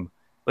McCollum,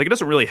 it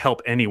doesn't really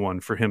help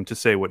anyone for him to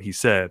say what he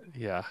said.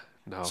 Yeah,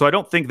 no. So I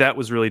don't think that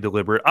was really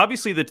deliberate.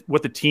 Obviously,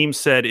 what the team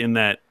said in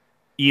that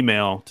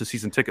email to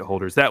season ticket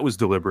holders, that was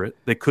deliberate.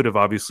 They could have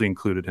obviously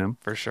included him.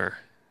 For sure.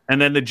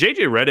 And then the JJ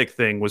Redick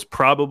thing was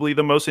probably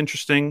the most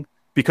interesting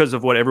because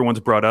of what everyone's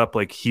brought up.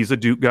 He's a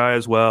Duke guy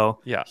as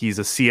well. Yeah. He's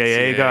a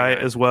CAA guy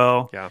as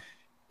well. Yeah.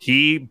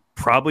 He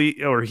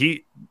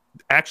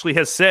actually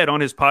has said on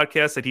his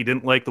podcast that he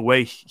didn't like the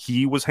way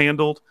he was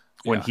handled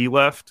when he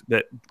left,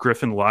 that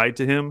Griffin lied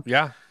to him.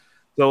 Yeah.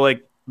 So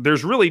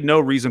there's really no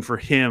reason for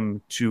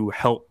him to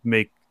help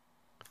make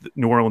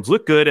New Orleans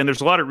look good. And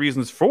there's a lot of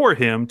reasons for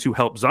him to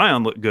help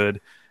Zion look good.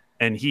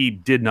 And he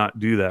did not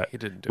do that. He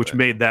didn't do which it.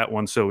 made that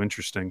one so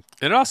interesting.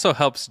 It also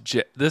helps.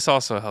 This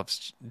also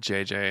helps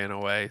JJ in a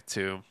way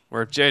too,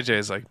 where if JJ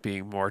is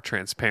being more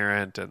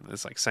transparent and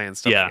is saying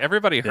stuff,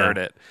 everybody heard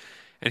it.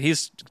 And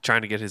he's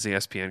trying to get his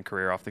ESPN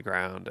career off the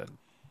ground, and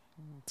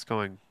it's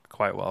going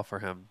quite well for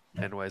him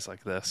in ways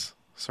like this,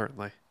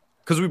 certainly.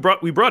 Because we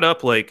brought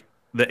up the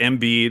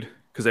Embiid,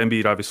 because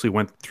Embiid obviously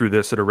went through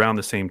this at around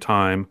the same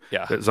time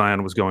that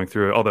Zion was going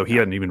through it, although he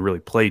hadn't even really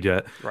played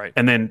yet. Right.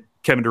 And then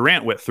Kevin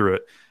Durant went through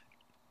it.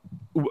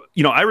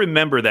 I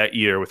remember that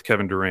year with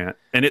Kevin Durant,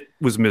 and it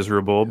was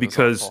miserable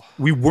because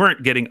we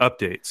weren't getting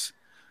updates.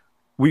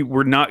 We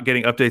were not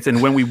getting updates,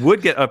 and when we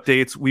would get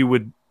updates, we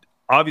would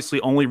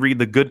obviously only read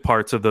the good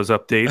parts of those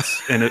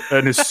updates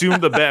and assume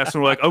the best.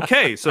 And we're like,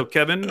 okay, so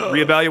Kevin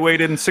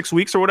reevaluated in 6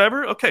 weeks or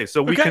whatever. Okay,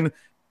 so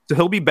so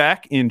he'll be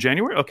back in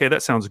January. Okay,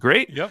 that sounds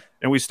great. Yep.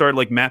 And we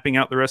started mapping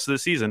out the rest of the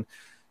season.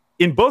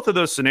 in both of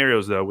those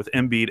scenarios, though, with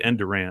Embiid and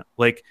Durant,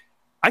 like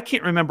I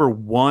can't remember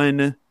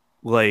one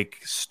like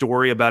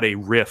story about a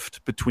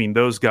rift between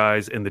those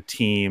guys and the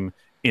team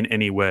in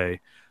any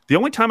way. The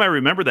only time I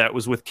remember that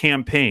was with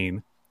Cam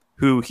Payne,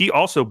 who he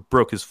also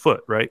broke his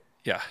foot, right?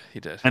 Yeah, he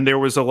did. And there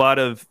was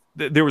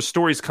there was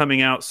stories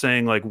coming out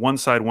saying like one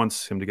side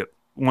wants to get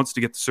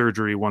the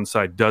surgery, one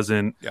side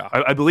doesn't. Yeah.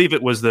 I believe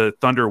it was the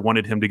Thunder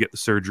wanted him to get the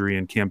surgery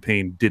and Cam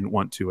Payne didn't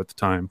want to at the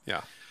time.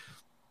 Yeah.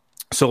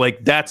 So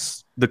like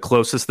that's the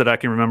closest that I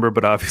can remember,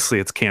 but obviously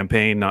it's Cam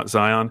Payne, not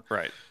Zion.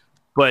 Right.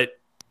 But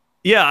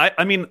yeah,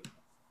 I mean,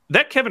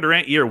 that Kevin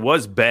Durant year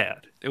was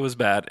bad. It was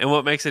bad. And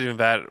what makes it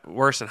even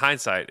worse in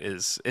hindsight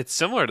is it's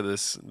similar to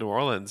this New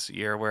Orleans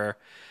year where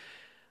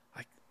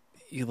like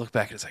you look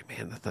back and it's like,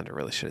 man, the Thunder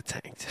really should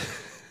have tanked.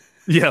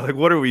 Yeah, like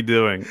what are we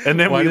doing? And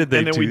then Why did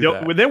they do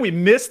that? Then we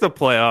missed the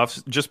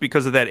playoffs just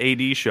because of that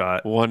AD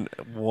shot.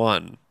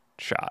 One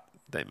shot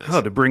they missed.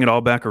 Oh, to bring it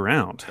all back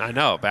around. I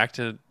know, back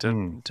to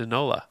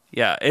Nola.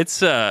 Yeah,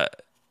 it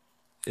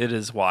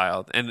is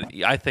wild.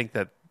 And I think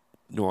that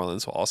New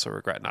Orleans will also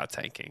regret not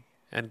tanking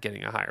and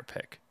getting a higher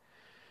pick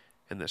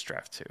in this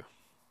draft too.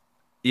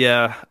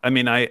 Yeah, I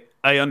mean, I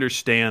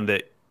understand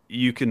that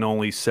you can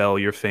only sell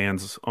your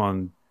fans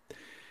on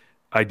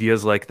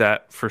ideas like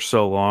that for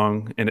so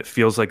long, and it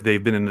feels like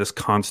they've been in this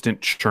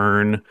constant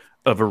churn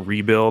of a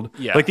rebuild.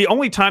 Yeah. Like the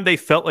only time they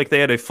felt like they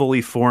had a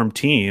fully formed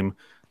team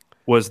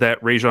was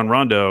that Rajon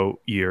Rondo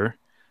year.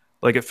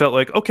 Like it felt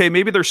like, okay,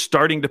 maybe they're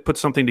starting to put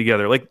something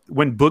together. Like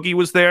when Boogie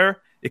was there,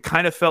 it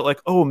kind of felt like,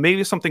 oh,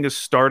 maybe something is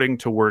starting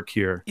to work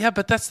here. Yeah,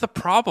 but that's the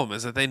problem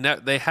is that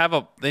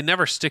they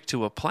never stick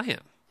to a plan.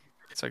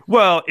 It's like,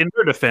 well, in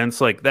their defense,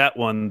 like that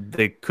one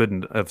they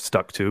couldn't have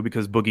stuck to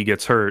because Boogie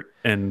gets hurt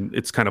and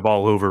it's kind of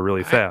all over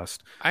really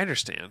fast. I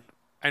understand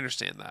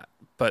that,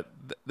 but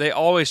they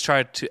always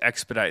try to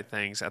expedite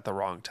things at the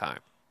wrong time.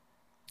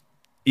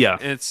 Yeah,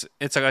 and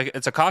it's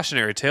a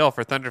cautionary tale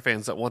for Thunder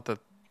fans that want the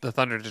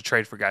Thunder to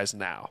trade for guys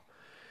now.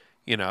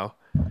 You know,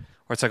 where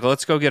it's like,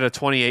 let's go get a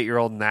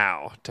 28-year-old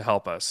now to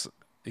help us,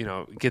 you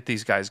know, get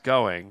these guys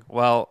going.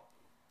 Well,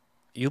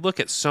 you look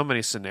at so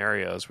many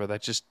scenarios where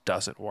that just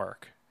doesn't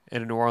work.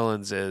 And in New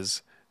Orleans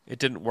it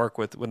didn't work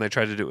when they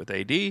tried to do it with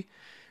AD. It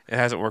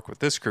hasn't worked with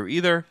this crew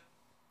either.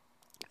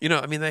 You know,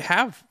 I mean, they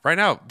have right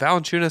now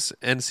Valanciunas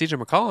and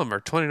CJ McCollum are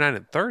 29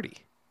 and 30.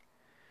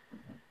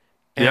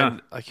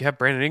 And like you have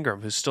Brandon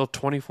Ingram, who's still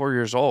 24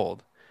 years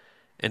old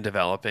and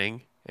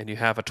developing, and you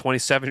have a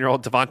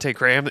 27-year-old Devontae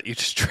Graham that you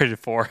just traded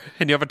for,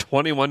 and you have a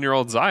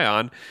 21-year-old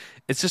Zion.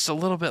 It's just a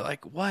little bit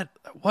like, what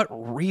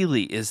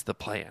really is the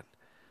plan?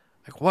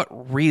 Like, what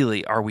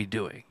really are we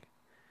doing?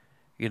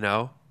 You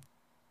know?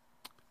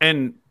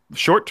 And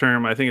short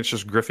term, I think it's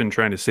just Griffin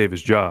trying to save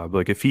his job.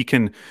 Like if he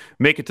can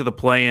make it to the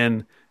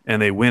play-in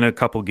and they win a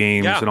couple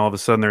games and all of a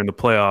sudden they're in the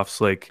playoffs,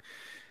 like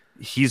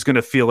he's going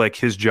to feel like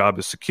his job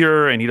is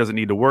secure and he doesn't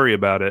need to worry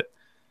about it.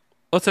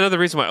 Well, that's another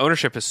reason why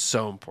ownership is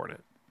so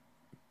important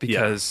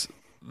because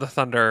the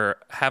Thunder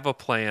have a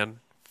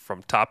plan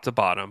from top to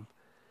bottom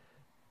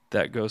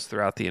that goes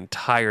throughout the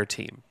entire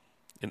team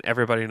and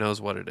everybody knows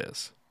what it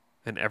is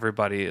and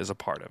everybody is a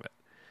part of it.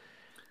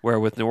 Where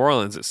with New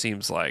Orleans, it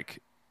seems like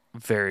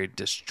very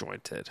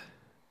disjointed.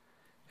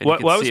 And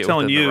well, I was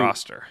telling you, the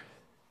roster.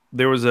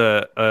 There was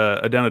a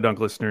Down to Dunk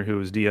listener who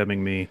was DMing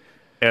me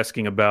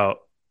asking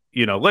about,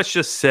 you know, let's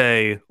just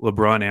say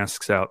LeBron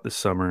asks out this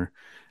summer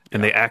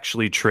and they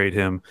actually trade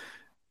him.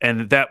 And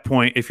at that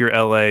point, if you're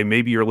LA,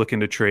 maybe you're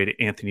looking to trade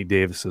Anthony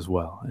Davis as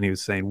well. And he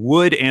was saying,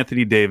 would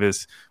Anthony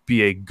Davis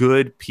be a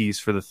good piece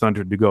for the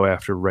Thunder to go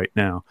after right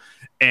now?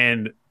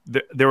 And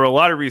there were a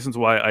lot of reasons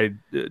why I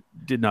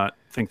did not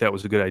think that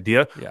was a good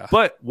idea. Yeah.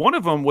 But one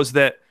of them was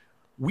that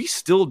we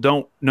still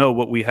don't know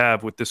what we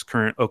have with this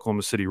current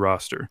Oklahoma City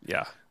roster.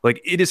 Yeah.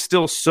 Like it is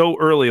still so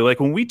early. Like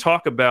when we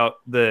talk about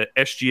the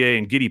SGA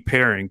and Giddey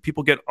pairing,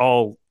 people get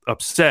all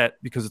upset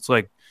because it's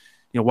like,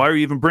 you know, why are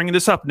you even bringing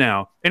this up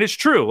now? And it's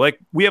true. Like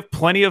we have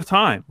plenty of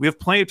time.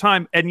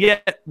 And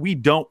yet we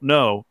don't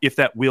know if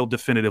that will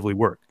definitively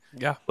work.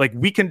 Yeah. Like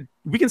we can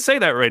say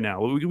that right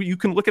now. You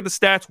can look at the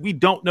stats. We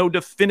don't know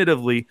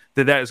definitively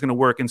that is going to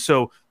work. And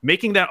so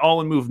making that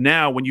all-in move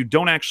now when you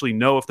don't actually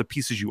know if the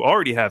pieces you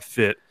already have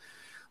fit,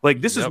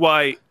 like this is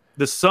why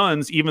the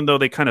Suns, even though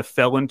they kind of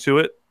fell into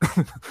it,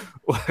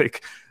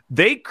 like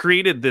they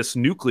created this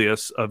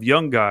nucleus of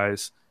young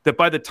guys that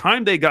by the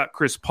time they got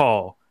Chris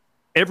Paul,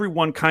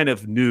 everyone kind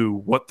of knew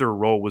what their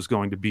role was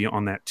going to be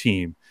on that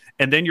team.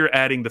 And then you're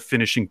adding the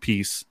finishing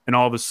piece and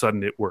all of a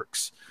sudden it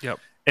works. Yep.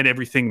 And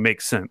everything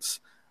makes sense.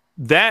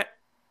 That,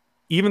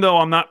 even though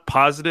I'm not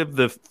positive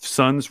the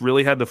Suns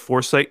really had the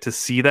foresight to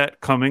see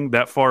that coming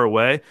that far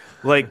away,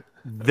 like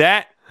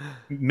that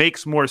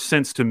makes more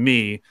sense to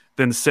me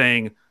than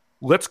saying,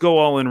 let's go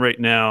all in right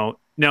now.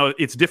 Now,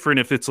 it's different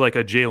if it's like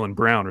a Jaylen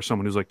Brown or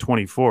someone who's like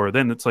 24.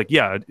 Then it's like,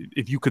 yeah,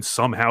 if you could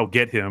somehow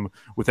get him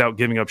without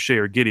giving up Shea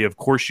or Giddey, of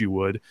course you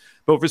would.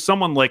 But for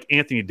someone like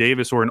Anthony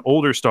Davis or an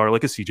older star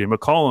like a CJ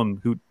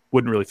McCollum who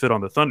wouldn't really fit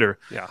on the Thunder,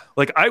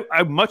 like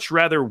I much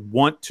rather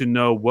want to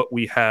know what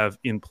we have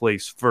in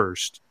place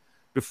first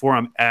before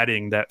I'm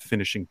adding that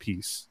finishing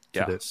piece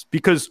to this.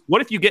 Because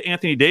what if you get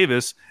Anthony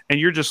Davis and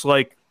you're just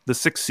like the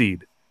 6th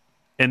seed,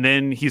 and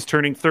then he's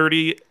turning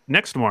 30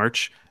 next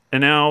March,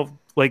 and now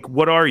like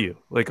what are you?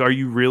 Like, are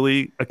you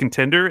really a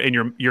contender?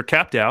 And you're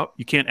capped out.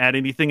 You can't add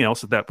anything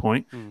else at that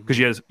point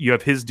because you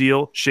have his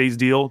deal, Shea's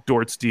deal,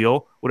 Dort's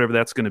deal, whatever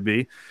that's going to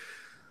be.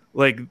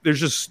 Like, there's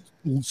just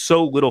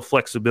so little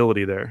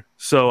flexibility there.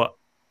 So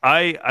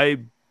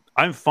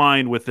I'm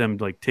fine with them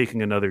like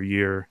taking another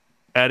year,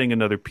 adding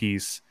another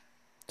piece,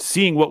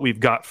 seeing what we've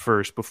got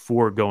first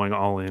before going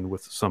all in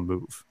with some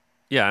move.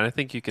 Yeah, and I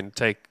think you can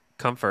take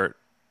comfort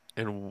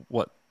in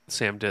what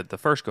Sam did the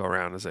first go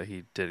around is that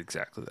he did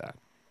exactly that.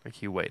 Like,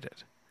 he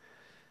waited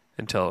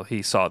until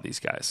he saw these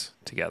guys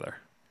together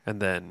and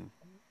then,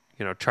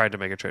 tried to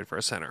make a trade for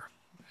a center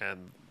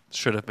and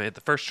should have made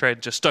the first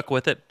trade, just stuck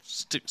with it,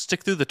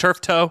 stick through the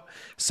turf toe,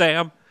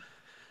 Sam.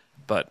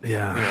 But,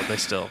 they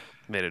still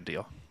made a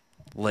deal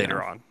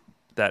later on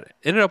that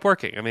ended up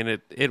working. I mean,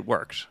 it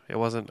worked. It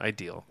wasn't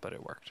ideal, but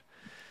it worked.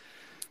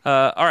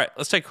 All right,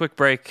 let's take a quick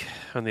break.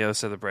 On the other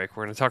side of the break,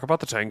 we're going to talk about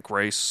the tank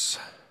race.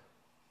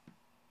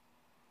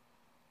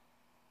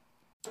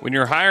 When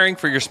you're hiring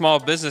for your small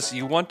business,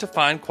 you want to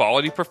find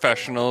quality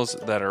professionals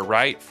that are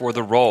right for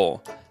the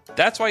role.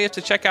 That's why you have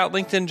to check out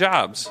LinkedIn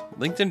Jobs.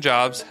 LinkedIn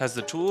Jobs has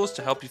the tools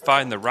to help you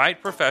find the right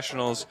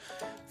professionals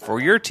for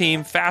your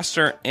team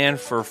faster and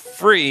for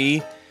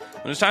free.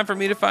 When it's time for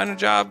me to find a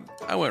job,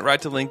 I went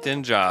right to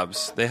LinkedIn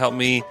Jobs. They helped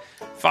me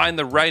find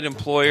the right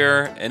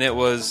employer, and it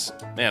was,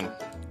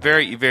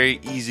 very,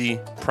 very easy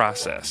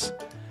process.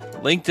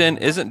 LinkedIn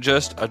isn't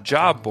just a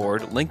job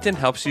board. LinkedIn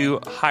helps you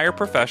hire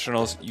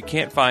professionals you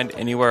can't find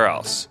anywhere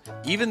else.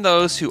 Even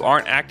those who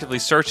aren't actively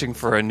searching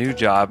for a new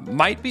job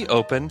might be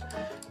open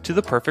to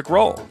the perfect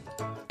role.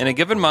 In a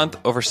given month,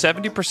 over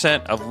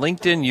 70% of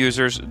LinkedIn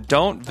users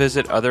don't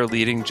visit other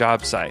leading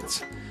job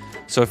sites.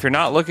 So if you're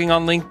not looking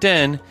on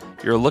LinkedIn,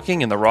 you're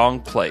looking in the wrong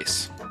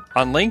place.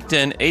 On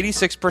LinkedIn,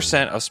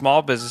 86% of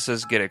small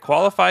businesses get a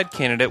qualified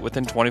candidate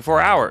within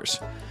 24 hours.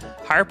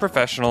 Hire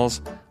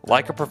professionals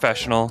like a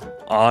professional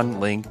on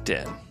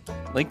LinkedIn.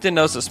 LinkedIn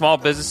knows that small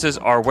businesses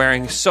are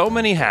wearing so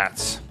many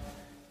hats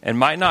and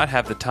might not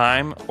have the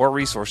time or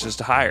resources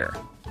to hire.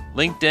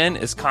 LinkedIn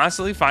is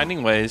constantly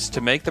finding ways to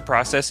make the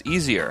process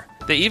easier.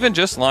 They even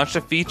just launched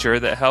a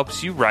feature that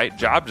helps you write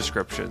job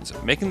descriptions,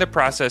 making the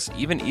process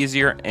even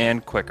easier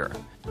and quicker.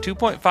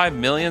 2.5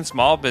 million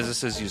small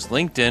businesses use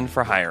LinkedIn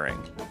for hiring.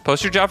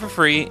 Post your job for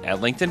free at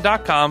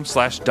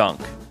linkedin.com/dunk.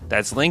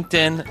 That's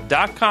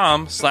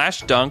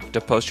linkedin.com/dunk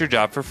to post your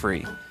job for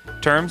free.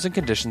 Terms and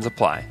conditions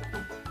apply.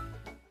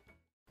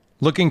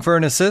 Looking for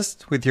an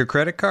assist with your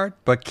credit card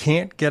but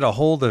can't get a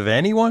hold of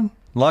anyone?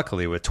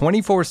 Luckily, with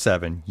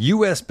 24/7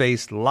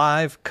 U.S.-based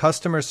live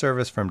customer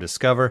service from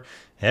Discover,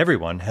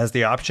 everyone has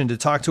the option to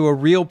talk to a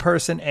real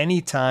person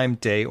anytime,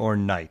 day or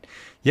night.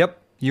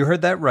 Yep, you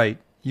heard that right.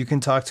 You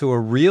can talk to a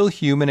real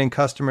human in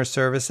customer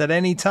service at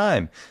any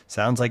time.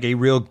 Sounds like a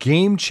real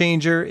game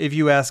changer if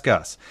you ask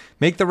us.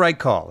 Make the right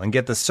call and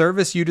get the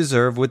service you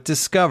deserve with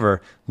Discover.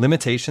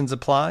 Limitations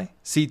apply.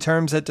 See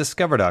terms at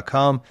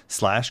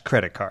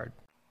discover.com/creditcard.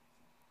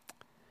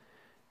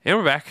 And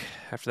we're back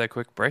after that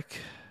quick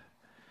break.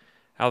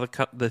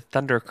 The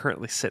Thunder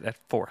currently sit at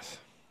 4th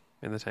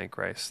in the tank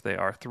race. They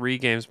are 3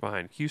 games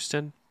behind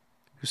Houston,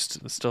 who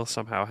still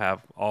somehow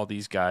have all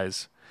these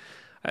guys.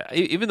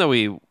 Even though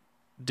we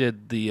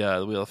did the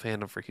Wheel of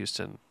Fandom for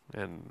Houston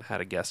and had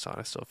a guest on,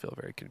 I still feel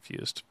very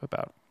confused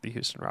about the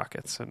Houston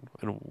Rockets and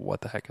what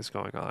the heck is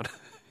going on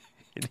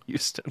in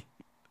Houston.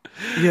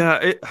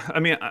 Yeah,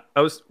 me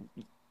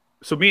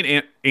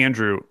and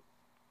Andrew,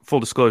 full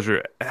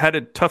disclosure, had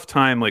a tough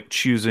time like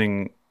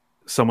choosing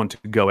someone to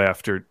go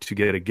after to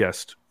get a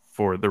guest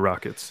for the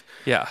Rockets.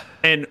 Yeah.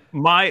 And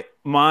my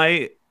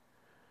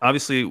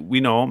obviously we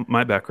know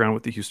my background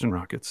with the Houston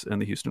Rockets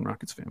and the Houston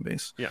Rockets fan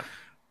base. Yeah.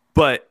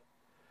 But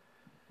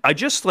I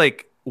just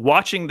like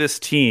watching this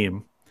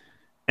team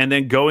and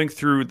then going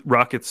through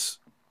Rockets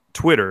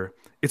Twitter,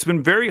 it's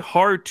been very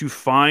hard to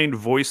find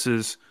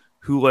voices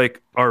who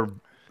like are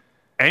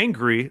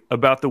angry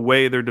about the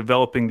way they're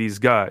developing these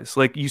guys.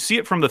 Like you see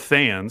it from the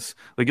fans,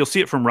 like you'll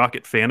see it from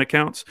Rocket fan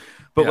accounts,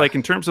 but like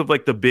in terms of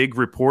like the big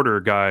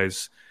reporter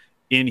guys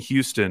in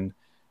Houston,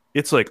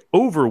 it's like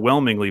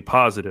overwhelmingly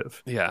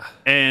positive. Yeah.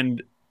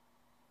 And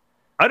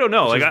I don't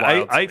know,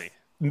 like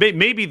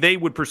maybe they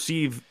would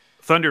perceive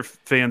Thunder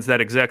fans that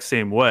exact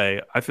same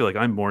way. I feel like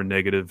I'm more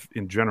negative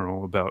in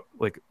general about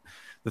like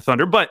the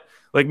Thunder, but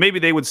like maybe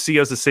they would see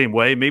us the same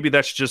way. Maybe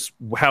that's just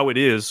how it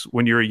is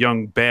when you're a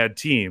young bad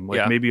team.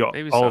 Like maybe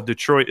all of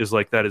Detroit is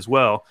like that as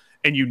well.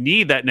 And you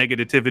need that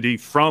negativity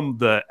from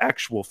the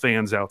actual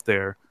fans out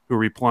there who are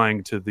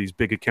replying to these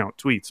big account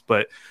tweets.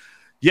 But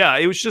yeah,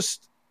 it was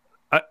just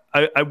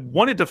I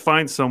wanted to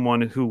find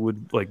someone who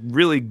would like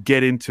really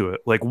get into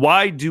it. Like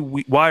why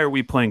are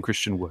we playing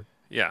Christian Wood?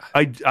 Yeah.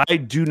 I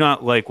do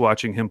not like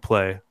watching him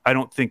play. I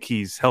don't think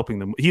he's helping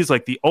them. He's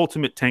like the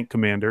ultimate tank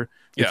commander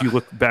if you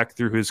look back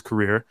through his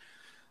career.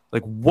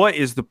 Like, what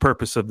is the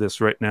purpose of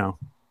this right now?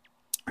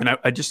 And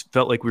I just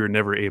felt like we were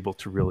never able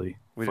to really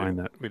find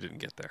that. We didn't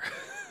get there.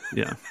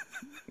 Yeah,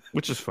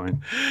 which is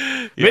fine.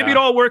 Maybe it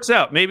all works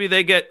out. Maybe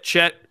they get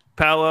Chet,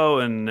 Paolo,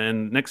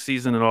 and next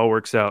season it all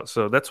works out.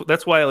 So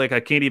that's why I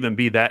can't even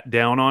be that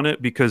down on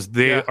it, because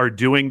they are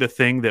doing the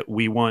thing that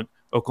we want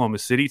Oklahoma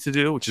City to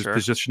do, which is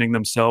positioning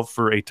themselves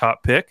for a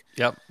top pick.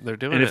 Yep, they're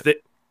doing and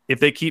it. If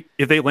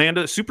they land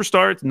a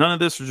superstar, none of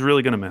this is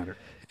really going to matter.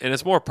 And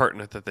it's more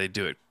pertinent that they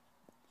do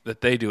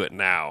it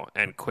now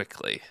and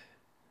quickly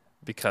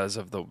because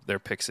of their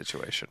pick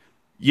situation.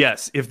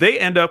 Yes, if they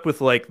end up with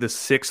like the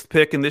 6th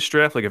pick in this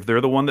draft, like if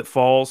they're the one that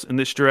falls in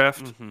this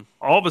draft,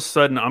 all of a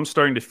sudden I'm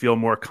starting to feel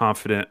more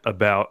confident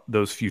about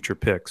those future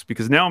picks,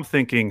 because now I'm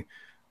thinking,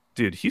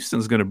 dude,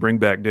 Houston's going to bring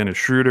back Dennis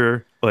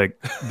Schroeder.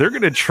 Like, they're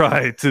going to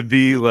try to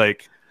be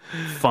like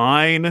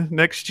fine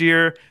next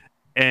year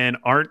and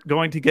aren't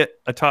going to get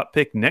a top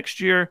pick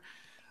next year.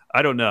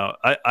 I don't know.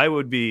 I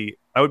would be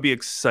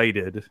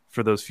excited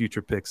for those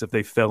future picks if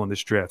they fell in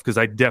this draft, because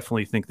I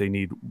definitely think they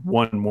need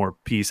one more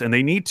piece, and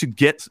they need to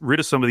get rid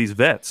of some of these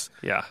vets.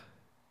 Yeah.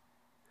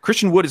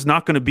 Christian Wood is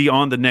not going to be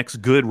on the next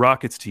good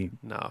Rockets team.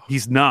 No.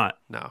 He's not.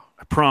 No.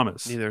 I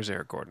promise. Neither is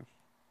Eric Gordon.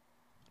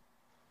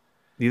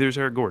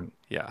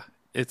 Yeah.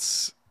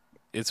 It's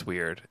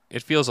weird.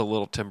 It feels a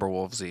little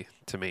Timberwolvesy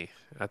to me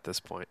at this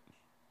point.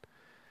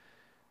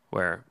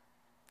 Where,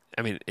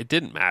 I mean, it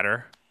didn't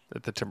matter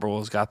that the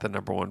Timberwolves got the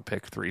number 1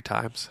 pick 3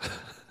 times.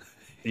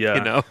 Yeah.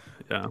 You know?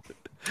 Yeah.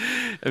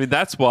 I mean,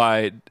 that's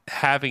why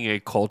having a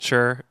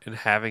culture and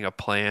having a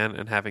plan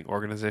and having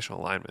organizational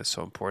alignment is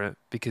so important,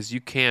 because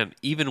you can,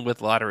 even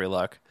with lottery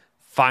luck,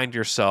 find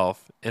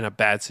yourself in a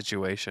bad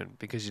situation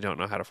because you don't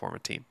know how to form a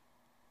team.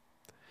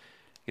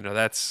 You know,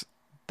 that's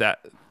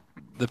that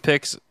the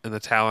picks and the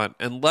talent,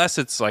 unless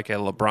it's like a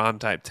LeBron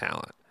type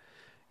talent,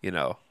 you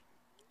know,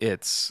 they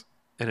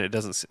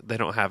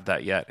don't have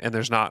that yet. And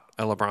there's not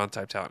a LeBron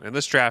type talent in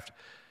this draft.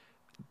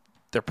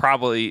 There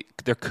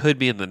could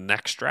be in the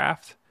next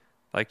draft,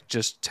 like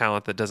just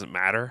talent that doesn't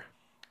matter,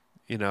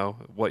 you know,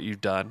 what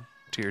you've done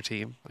to your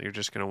team. You're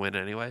just going to win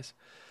anyways.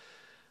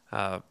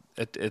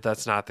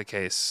 That's not the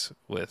case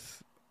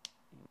with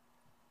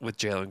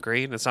Jalen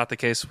Green. It's not the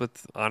case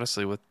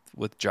honestly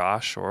with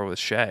Josh or with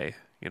Shea.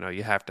 You know,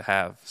 you have to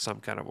have some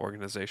kind of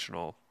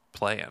organizational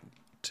plan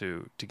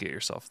to get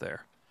yourself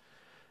there.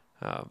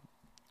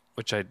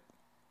 Which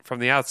from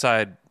the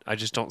outside, I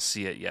just don't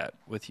see it yet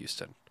with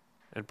Houston.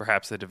 And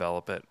perhaps they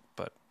develop it,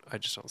 but I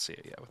just don't see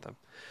it yet with them.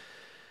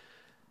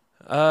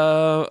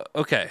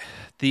 Okay.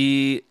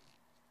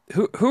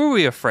 Who are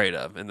we afraid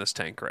of in this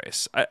tank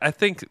race? I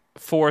think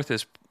 4th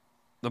is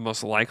the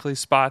most likely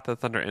spot that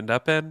Thunder end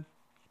up in.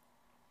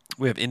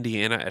 We have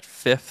Indiana at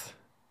 5th,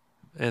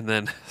 and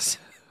then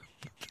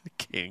the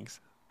Kings.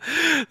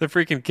 The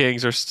freaking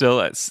Kings are still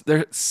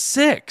they're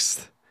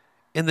 6th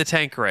in the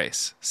tank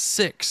race.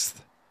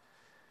 6th.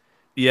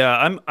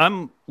 Yeah,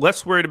 I'm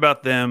less worried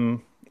about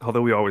them,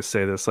 although we always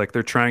say this, like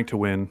they're trying to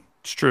win.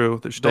 It's true.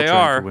 They're still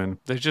trying to win.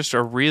 They just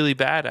are really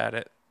bad at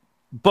it.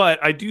 But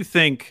I do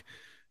think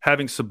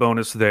having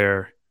Sabonis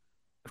there,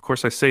 of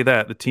course I say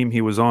that, the team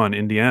he was on,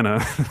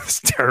 Indiana, is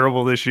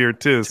terrible this year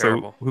too.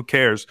 Terrible. So who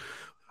cares?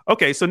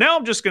 Okay, so now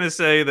I'm just going to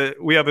say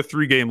that we have a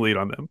 3-game lead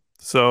on them.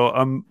 So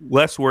I'm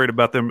less worried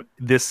about them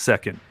this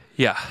second.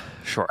 Yeah,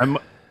 sure. I'm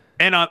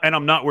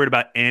not worried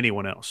about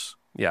anyone else.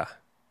 Yeah.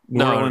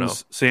 New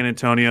Orleans, San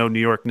Antonio, New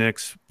York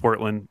Knicks,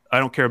 Portland. I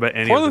don't care about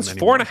any Portland's of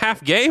them anymore.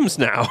 4.5 games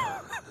now.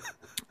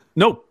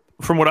 No,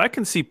 from what I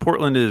can see,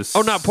 Portland is...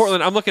 Oh, not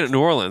Portland. I'm looking at New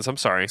Orleans. I'm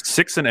sorry.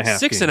 6.5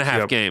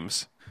 6.5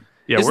 games.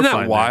 Yeah, Isn't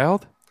that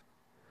wild?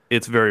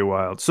 It's very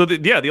wild. So,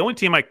 the only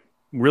team I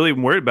really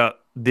am worried about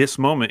this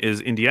moment is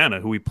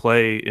Indiana, who we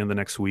play in the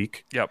next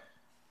week. Yep.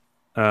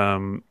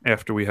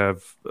 After we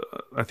have,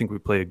 I think we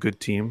play a good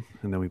team,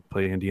 and then we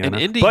play Indiana.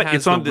 And Indy but has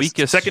it's on the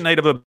the second night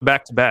of a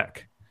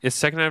back-to-back. It's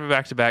second night of a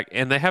back-to-back,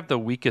 and they have the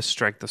weakest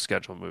strength of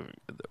schedule moving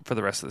for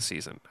the rest of the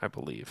season, I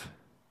believe.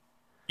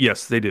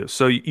 Yes, they do.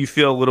 So you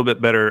feel a little bit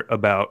better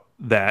about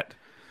that.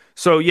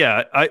 So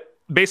yeah, I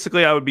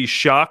would be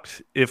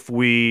shocked if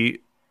we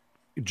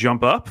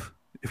jump up,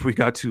 if we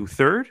got to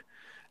 3rd,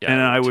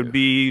 and I would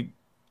be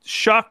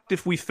shocked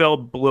if we fell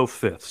below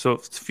 5th. So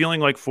it's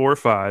feeling like 4 or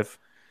 5,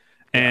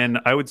 and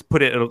I would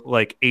put it at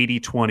like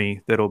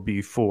 80-20. That'll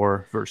be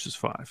 4 versus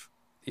 5.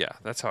 Yeah,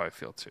 that's how I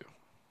feel too.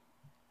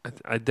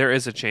 There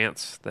is a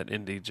chance that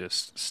Indy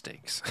just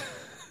stinks.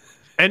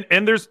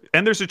 And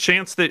there's a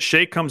chance that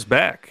Shea comes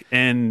back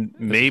and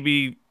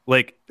maybe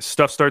like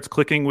stuff starts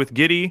clicking with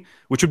Giddey,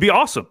 which would be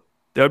awesome.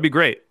 That would be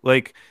great.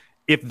 Like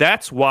if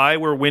that's why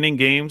we're winning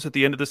games at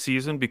the end of the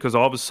season, because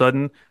all of a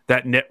sudden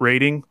that net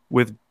rating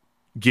with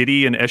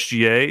Giddey and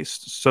SGA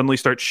suddenly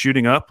starts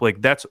shooting up,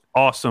 like that's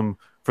awesome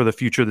for the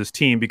future of this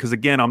team. Because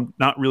again, I'm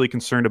not really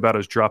concerned about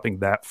us dropping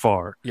that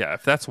far. Yeah,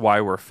 if that's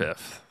why we're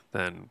 5th,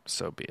 then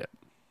so be it.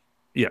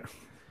 Yeah.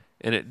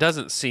 And it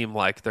doesn't seem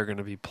like they're going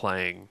to be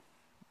playing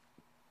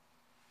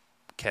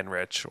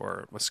Kenrich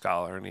or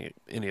Muscala or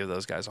any of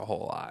those guys a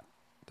whole lot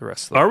the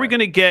rest of the way. Are we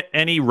going to get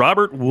any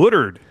Robert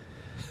Woodard?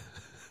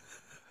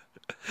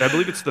 I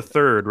believe it's the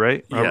 3rd,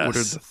 right? Robert Yes.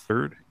 Woodard the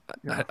 3rd?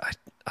 Yeah.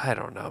 I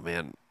don't know,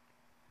 man.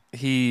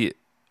 he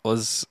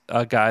was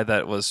a guy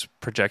that was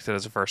projected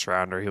as a first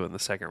rounder. He went in the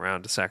second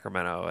round to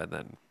Sacramento and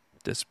then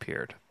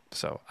disappeared.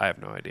 So I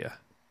have no idea.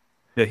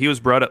 Yeah, he was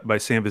brought up by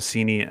Sam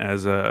Vecini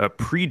as a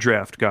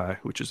pre-draft guy,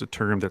 which is a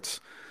term that's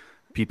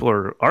people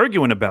are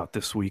arguing about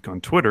this week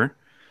on Twitter.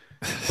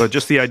 But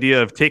just the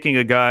idea of taking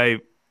a guy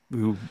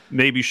who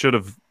maybe should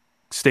have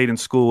stayed in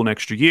school an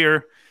extra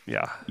year.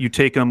 Yeah. You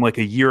take him like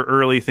a year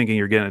early thinking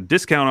you're getting a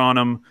discount on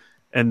him.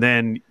 And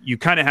then you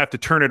kind of have to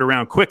turn it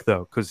around quick,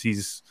 though, because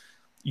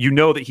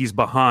that he's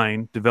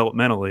behind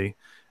developmentally.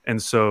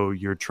 And so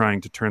you're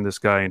trying to turn this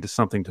guy into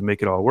something to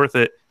make it all worth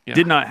it. Yeah.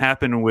 Did not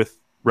happen with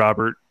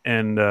Robert.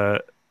 And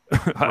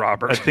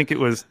Robert. I think it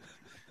was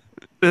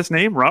his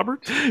name,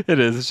 Robert? It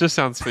is. It just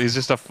sounds,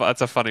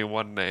 it's a funny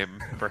one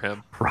name for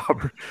him.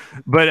 Robert.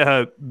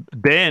 But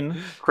Ben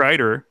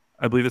Kreider,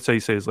 I believe that's how you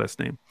say his last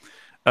name.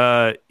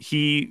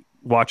 He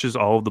watches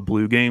all of the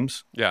Blue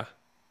games. Yeah.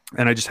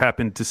 And I just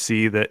happened to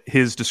see that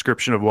his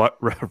description of what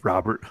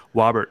Robert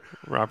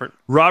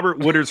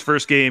Woodard's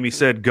first game, he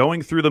said,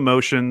 going through the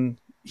motion,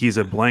 he's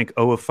a blank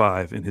 0 of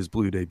 5 in his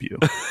Blue debut.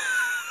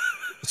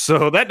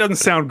 So that doesn't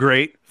sound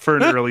great for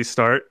an early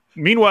start.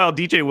 Meanwhile,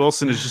 DJ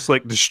Wilson is just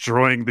like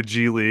destroying the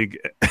G League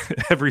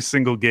every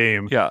single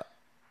game. Yeah.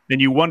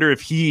 And you wonder if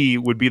he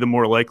would be the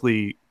more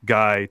likely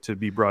guy to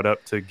be brought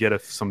up to get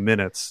us some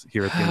minutes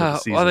here at the end of the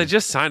season. Well, they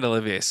just signed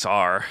Olivier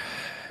Sarr.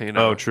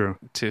 True.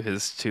 To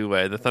his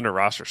two-way. The Thunder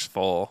roster's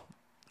full.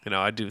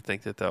 I do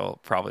think that they'll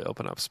probably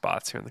open up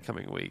spots here in the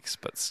coming weeks,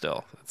 but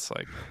still, it's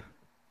like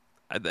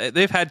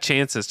they've had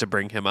chances to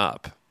bring him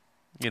up,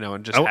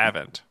 and just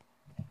haven't.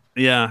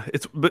 Yeah,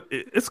 maybe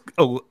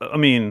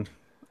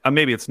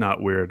it's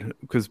not weird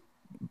because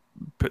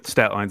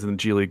stat lines in the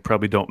G League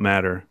probably don't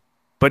matter,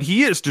 but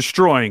he is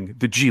destroying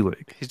the G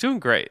League. He's doing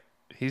great.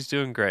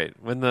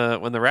 When the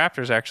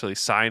Raptors actually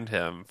signed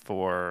him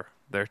for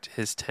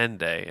his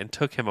 10-day and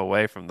took him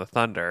away from the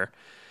Thunder,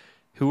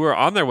 who were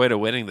on their way to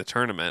winning the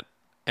tournament,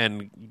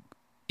 and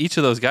each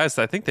of those guys,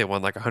 I think they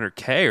won like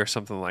 $100K or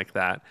something like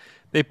that.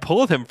 They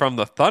pulled him from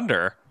the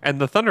Thunder,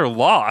 and the Thunder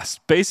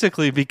lost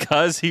basically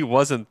because he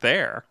wasn't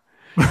there,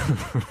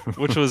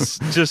 which was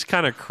just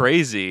kind of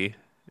crazy.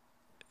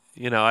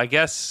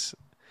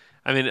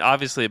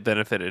 Obviously it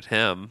benefited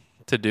him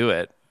to do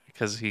it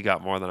because he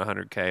got more than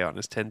 $100K on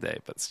his 10-day,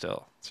 but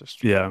still, it's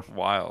just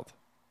wild.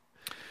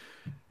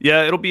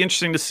 Yeah, it'll be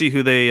interesting to see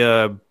who's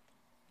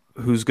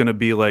going to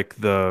be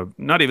like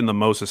not even the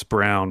Moses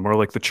Brown, more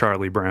like the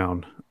Charlie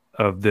Brown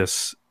of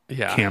this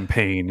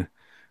campaign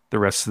the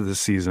rest of the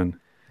season.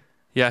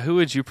 Yeah, who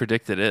would you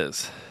predict it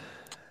is?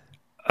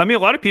 I mean, a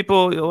lot of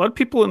people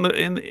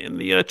in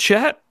the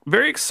chat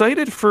very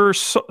excited for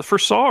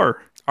Sarr,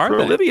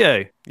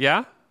 Olivier.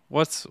 Yeah,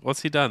 what's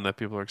he done that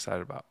people are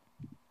excited about?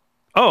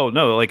 Oh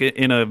no, like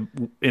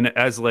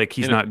as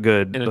he's not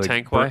good in a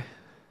tank way.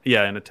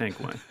 Yeah, in a tank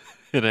way.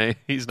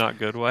 He's not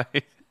good way.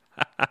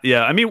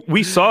 Yeah, I mean,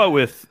 we saw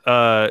with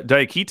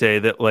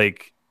Diakite that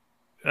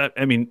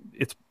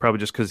it's probably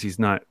just because he's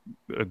not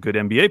a good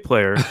NBA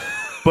player,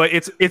 but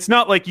it's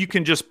not like you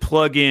can just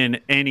plug in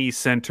any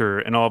center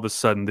and all of a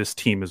sudden this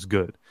team is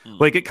good.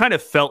 Like it kind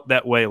of felt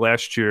that way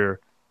last year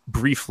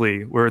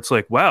briefly, where it's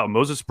like, wow,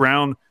 Moses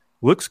Brown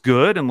looks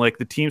good and like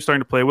the team's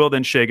starting to play well.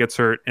 Then Shea gets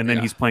hurt and then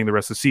he's playing the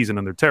rest of the season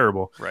and they're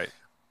terrible. Right.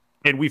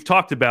 And we've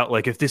talked about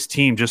like if this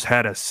team just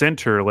had a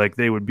center, like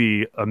they would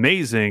be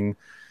amazing.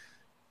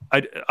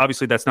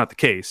 Obviously, that's not the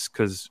case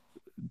because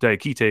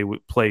Diakite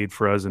played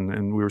for us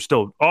and we were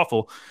still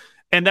awful.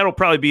 And that'll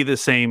probably be the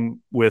same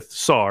with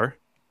Sarr,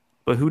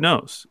 but who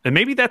knows? And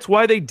maybe that's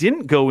why they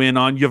didn't go in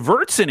on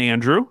Yvertson,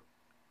 Andrew.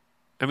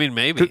 I mean,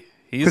 maybe.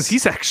 Because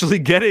he's actually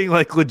getting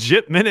like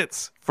legit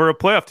minutes for a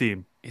playoff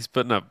team. He's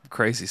putting up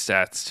crazy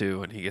stats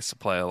too, and he gets to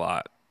play a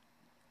lot.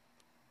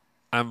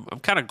 I'm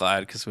kind of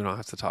glad because we don't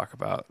have to talk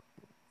about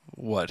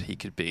what he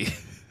could be.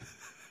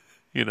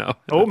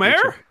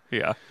 Omer?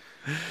 Yeah.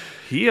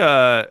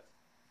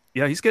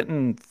 He's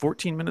getting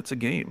 14 minutes a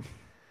game,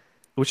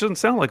 which doesn't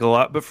sound like a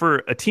lot, but for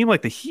a team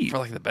like the Heat, for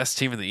like the best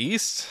team in the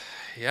East,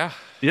 yeah,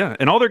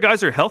 and all their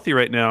guys are healthy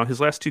right now.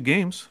 His last 2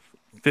 games,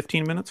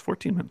 15 minutes,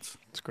 14 minutes.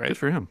 It's great. Good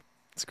for him.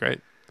 It's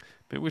great.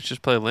 Maybe we should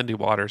just play Lindy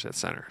Waters at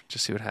center,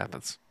 just see what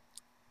happens.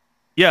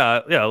 Yeah.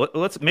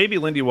 Maybe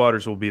Lindy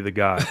Waters will be the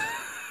guy.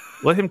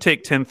 Let him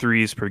take 10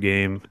 threes per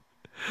game.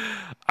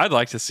 I'd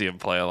like to see him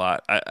play a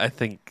lot. I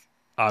think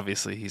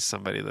obviously he's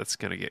somebody that's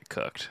going to get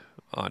cooked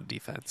on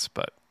defense,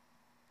 but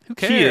who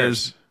cares? He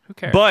is. Who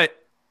cares? But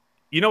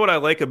you know what I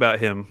like about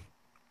him?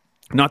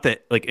 Not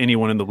that like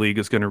anyone in the league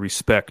is going to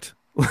respect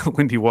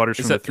Lindy Waters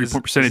from the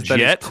 3-point percentage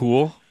yet.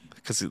 Cool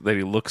because that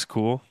he looks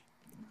cool.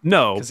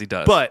 No, because he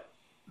does.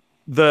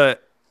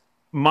 But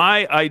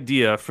my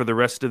idea for the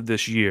rest of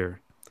this year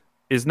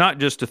is not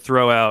just to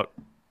throw out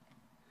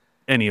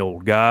any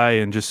old guy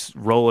and just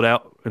roll it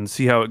out and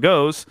see how it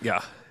goes.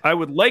 Yeah. I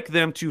would like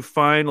them to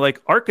find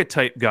like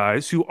archetype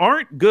guys who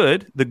aren't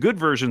good, the good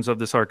versions of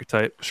this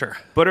archetype, sure,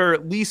 but are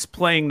at least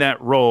playing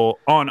that role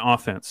on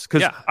offense.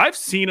 Because I've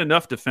seen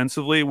enough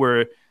defensively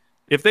where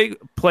If they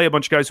play a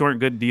bunch of guys who aren't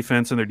good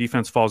defense and their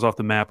defense falls off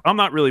the map, I'm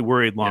not really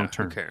worried long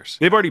term. Who cares?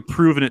 They've already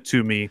proven it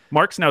to me.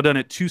 Mark's now done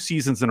it 2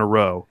 seasons in a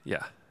row.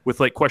 Yeah. With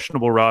like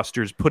questionable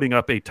rosters, putting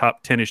up a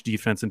top 10-ish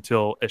defense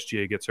until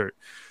SGA gets hurt.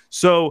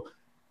 So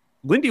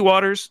Lindy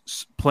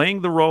Waters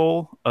playing the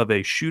role of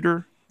a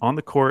shooter on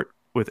the court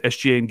with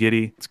SGA and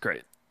Giddey. It's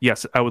great.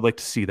 Yes, I would like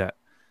to see that.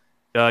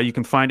 You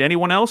can find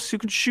anyone else who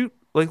can shoot.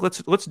 Like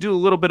let's do a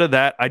little bit of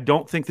that. I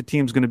don't think the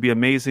team's going to be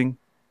amazing,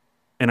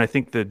 and I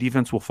think the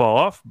defense will fall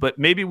off. But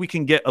maybe we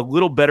can get a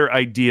little better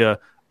idea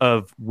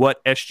of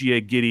what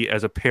SGA Giddey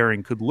as a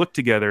pairing could look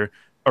together,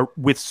 or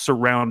with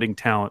surrounding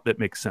talent that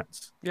makes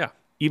sense. Yeah,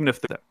 even if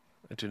that.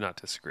 I do not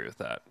disagree with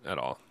that at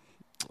all.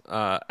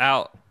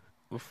 Al,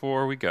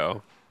 before we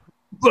go,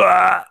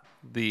 the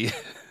they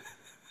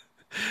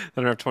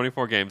don't have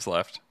 24 games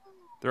left.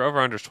 Their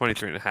over/under is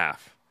 23.5.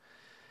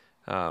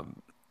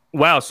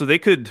 Wow, so they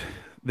could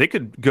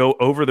go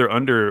over their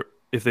under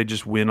if they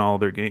just win all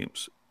their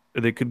games.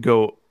 Or they could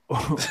go.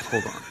 Hold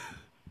on.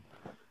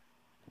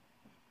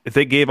 If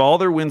they gave all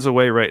their wins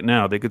away right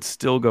now, they could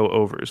still go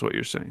over. Is what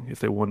you're saying? If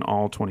they won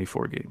all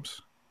 24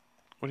 games.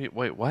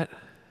 Wait, what?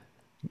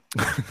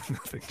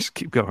 Nothing. Just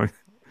keep going.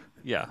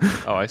 Yeah.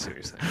 Oh, I see what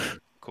you're saying.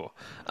 Cool.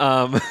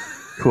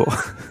 Cool.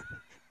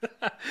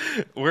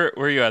 Where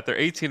are you at? They're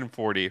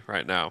 18-40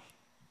 right now.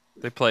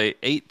 They play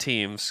 8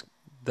 teams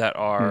that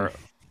are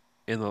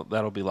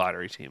that'll be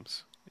lottery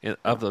teams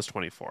of those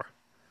 24.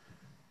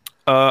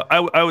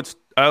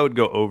 I would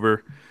go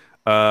over.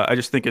 I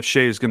just think if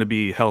Shea is going to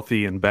be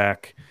healthy and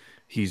back,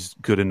 he's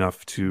good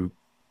enough to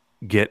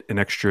get an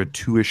extra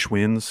 2-ish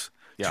wins,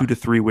 2 to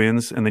 3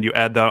 wins, and then you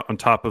add that on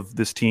top of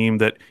this team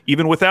that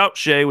even without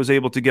Shea was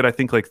able to get, I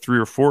think, like 3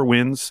 or 4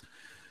 wins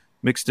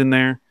mixed in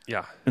there.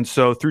 Yeah. And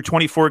so through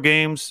 24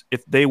 games,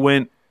 if they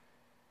went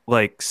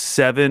like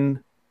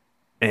 7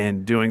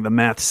 and doing the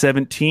math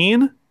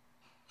 17,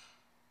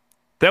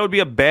 that would be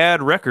a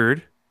bad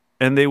record,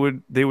 and they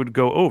would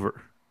go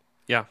over.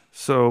 Yeah.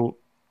 So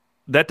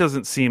that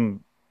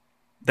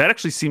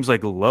actually seems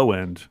like a low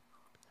end.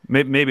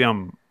 Maybe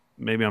I'm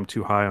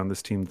too high on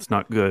this team that's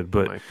not good,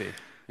 but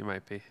you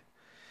might be.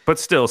 But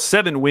still,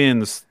 7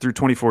 wins through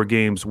 24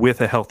 games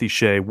with a healthy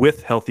Shea,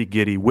 with healthy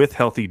Giddey, with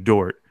healthy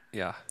Dort.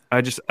 Yeah.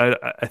 I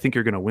think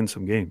you're going to win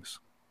some games.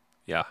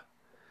 Yeah.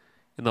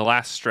 In the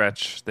last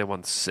stretch, they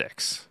won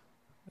 6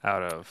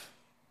 out of.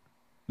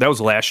 That was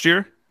last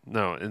year?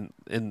 No,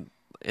 in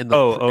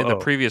the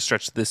previous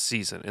stretch this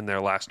season, in their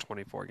last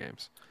 24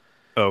 games.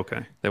 Oh,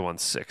 okay. They won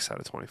 6 out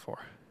of 24.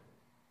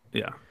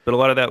 Yeah, but a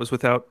lot of that was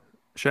without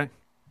Shea.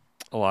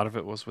 A lot of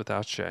it was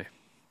without Shea.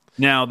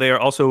 Now, they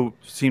also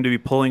seem to be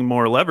pulling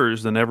more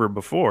levers than ever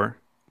before.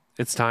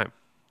 It's time.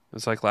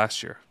 It's like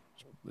last year.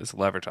 It's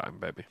lever time,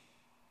 baby.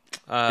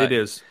 It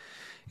is.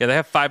 Yeah, they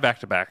have 5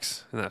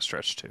 back-to-backs in that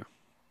stretch, too.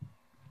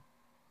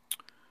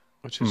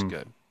 Which is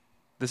good.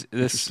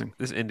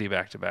 This Indy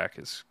back-to-back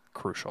is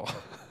crucial.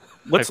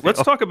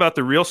 Let's talk about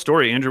the real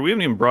story, Andrew. We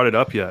haven't even brought it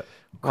up yet.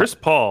 Chris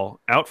Paul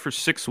out for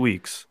 6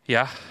 weeks.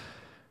 Yeah.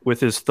 With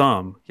his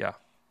thumb. Yeah.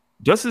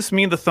 Does this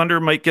mean the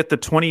Thunder might get the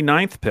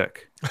 29th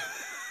pick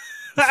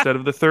instead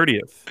of the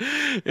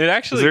 30th? It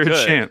actually could. Is there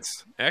could. A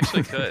chance? It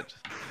actually could.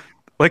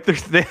 Like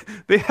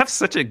they have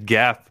such a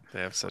gap. They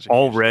have such a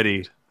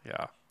already.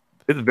 Yeah.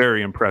 It's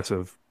very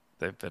impressive.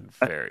 They've been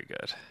very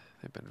good.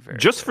 They've been very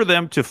just good. For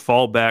them to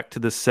fall back to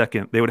the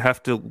second, they would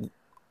have to.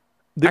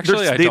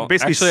 Actually,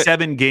 basically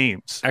 7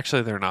 games.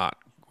 Actually, they're not.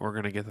 We're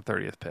going to get the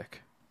 30th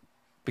pick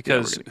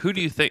because who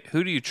do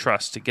you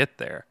trust to get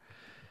there?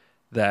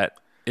 That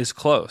is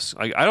close.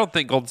 I don't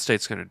think Golden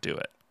State's going to do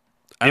it.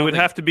 It would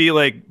have to be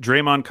like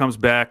Draymond comes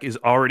back, is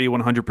already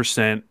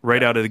 100%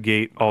 right out of the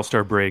gate,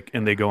 All-Star break,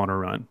 and they go on a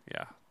run.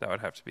 Yeah, that would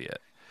have to be it.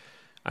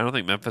 I don't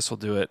think Memphis will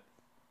do it.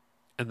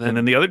 And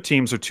then the other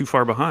teams are too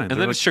far behind. And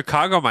then it's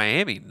Chicago,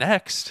 Miami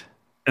next.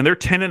 And they're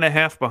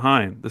 10.5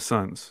 behind the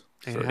Suns.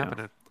 Ain't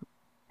happening. Yeah,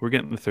 we're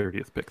getting the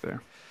 30th pick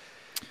there.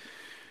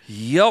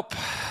 Yep.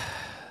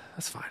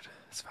 That's fine.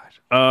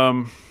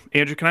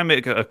 Andrew, can I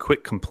make a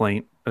quick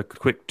complaint? A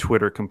quick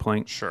Twitter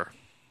complaint? Sure.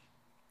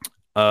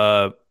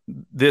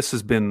 This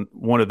has been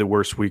one of the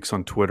worst weeks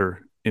on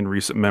Twitter in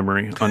recent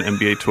memory on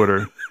NBA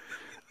Twitter.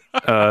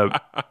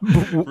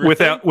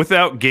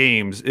 Without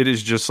games, it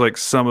is just like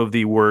some of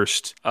the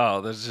worst.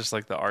 Oh, there's just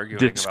like the arguing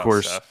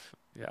discourse about stuff.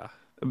 Yeah.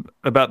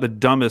 About the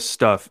dumbest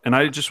stuff. And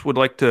I just would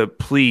like to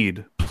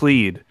plead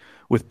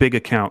with big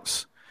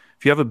accounts.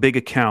 If you have a big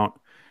account,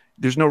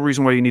 there's no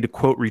reason why you need to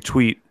quote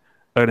retweet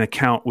an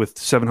account with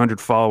 700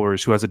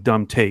 followers who has a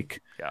dumb take.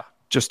 Yeah.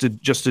 Just to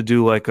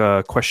do like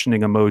a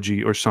questioning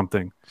emoji or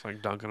something. It's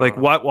like dunking like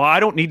on why? Well, I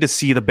don't need to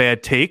see the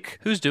bad take.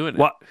 Who's doing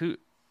what? it?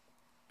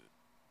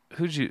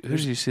 Who did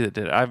you see that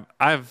did it? I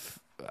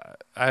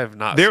have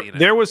not seen it.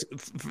 There was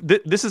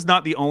this is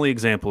not the only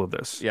example of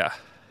this. Yeah.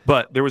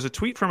 But there was a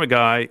tweet from a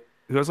guy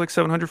who has like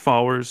 700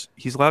 followers.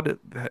 He's allowed to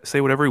say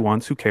whatever he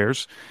wants. Who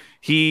cares?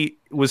 He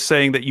was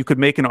saying that you could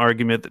make an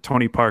argument that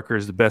Tony Parker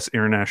is the best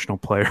international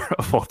player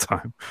of all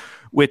time,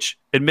 which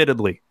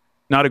admittedly,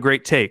 not a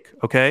great take,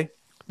 okay?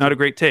 Not a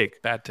great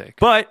take. Bad take.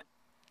 But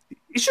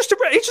He's just a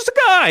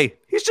guy.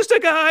 He's just a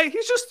guy.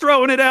 He's just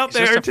throwing it out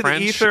there to the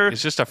ether.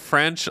 He's just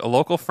a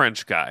local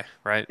French guy,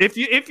 right? If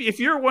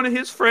you're one of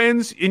his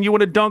friends and you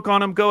want to dunk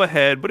on him, go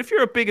ahead. But if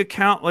you're a big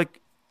account, like,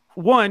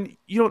 one,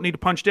 you don't need to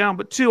punch down,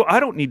 but two, I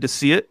don't need to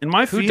see it in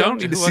my feed. I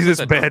don't need to see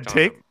this bad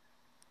take.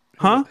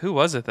 Huh? Who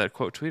was it that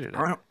quote tweeted it?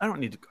 I don't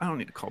need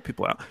to call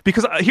people out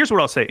because here's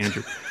what I'll say,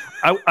 Andrew.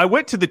 I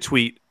went to the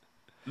tweet.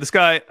 This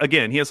guy,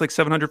 again, he has like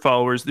 700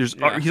 followers. He's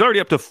already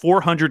up to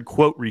 400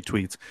 quote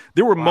retweets.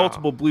 There were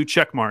multiple blue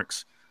check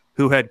marks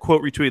who had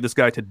quote retweeted this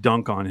guy to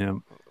dunk on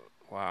him.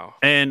 Wow.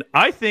 And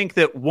I think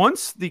that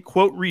once the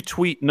quote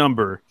retweet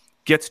number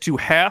gets to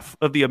half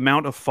of the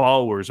amount of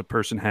followers a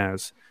person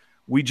has,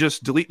 we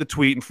just delete the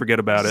tweet and forget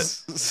about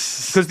it.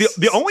 Because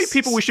the only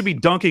people we should be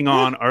dunking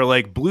on are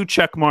like blue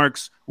check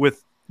marks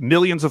with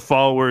millions of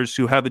followers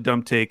who have a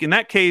dumb take. In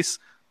that case,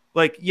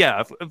 like,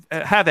 yeah,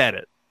 have at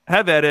it.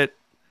 Have at it.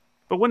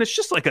 But when it's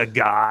just like a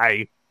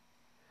guy,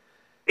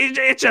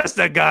 it's just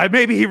a guy.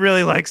 Maybe he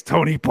really likes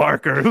Tony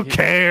Parker. Who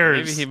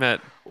cares? Maybe he met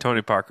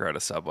Tony Parker at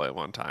a Subway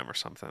one time or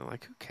something.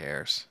 Like, who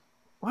cares?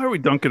 Why are we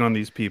dunking on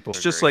these people?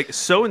 It's just like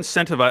so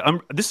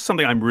incentivized. This is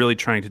something I'm really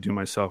trying to do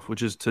myself,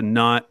 which is to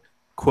not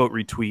quote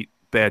retweet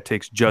bad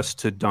takes just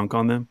to dunk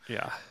on them.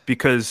 Yeah.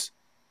 Because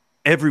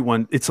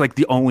it's like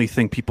the only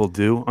thing people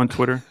do on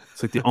Twitter.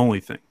 It's like the only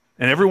thing.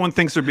 And everyone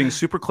thinks they're being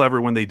super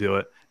clever when they do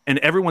it. And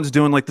everyone's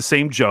doing like the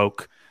same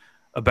joke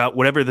about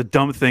whatever the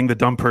dumb thing the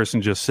dumb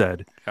person just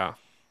said. Yeah.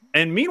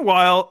 And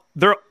meanwhile,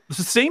 they're the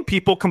same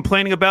people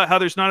complaining about how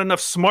there's not enough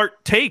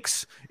smart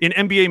takes in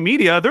NBA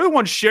media. They're the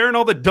ones sharing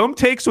all the dumb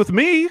takes with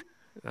me.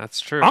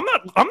 That's true. I'm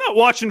not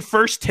watching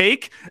First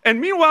Take.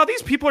 And meanwhile,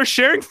 these people are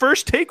sharing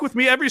First Take with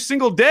me every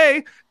single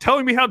day,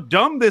 telling me how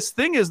dumb this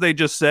thing is they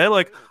just said.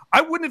 Like,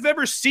 I wouldn't have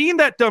ever seen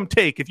that dumb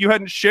take if you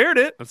hadn't shared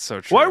it. That's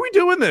so true. Why are we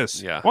doing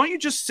this? Yeah. Why don't you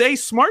just say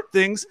smart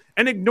things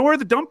and ignore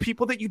the dumb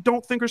people that you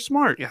don't think are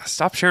smart? Yeah,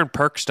 stop sharing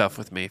Perk stuff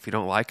with me if you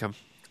don't like him.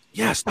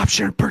 Yeah, stop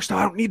sharing Perk stuff.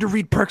 I don't need to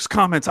read Perk's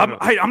comments.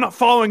 I'm not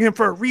following him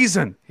for a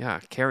reason. Yeah,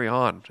 carry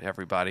on,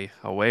 everybody.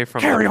 Away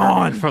from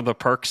from the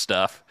Perk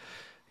stuff.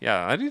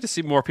 Yeah, I need to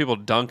see more people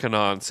dunking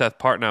on Seth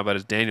Partnow about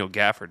his Daniel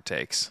Gafford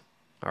takes.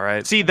 All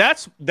right. See,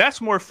 that's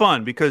more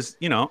fun because,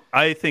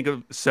 I think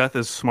of Seth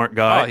as a smart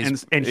guy,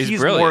 and he's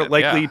more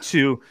likely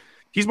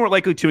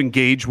to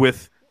engage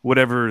with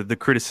whatever the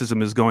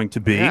criticism is going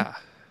to be. Yeah.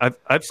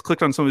 I've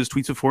clicked on some of his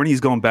tweets before, and he's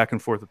going back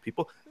and forth with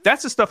people.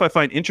 That's the stuff I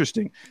find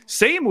interesting.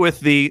 Same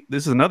with this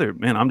is another,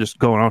 man, I'm just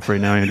going off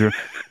right now, Andrew.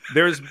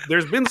 There's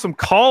been some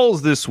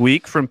calls this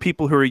week from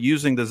people who are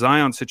using the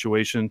Zion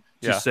situation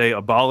to say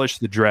abolish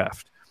the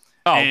draft.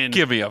 Oh, and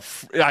give me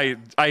I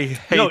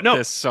hate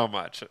this so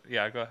much.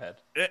 Yeah, go ahead.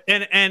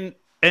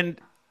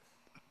 And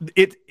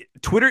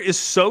Twitter is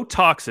so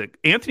toxic.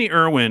 Anthony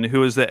Irwin,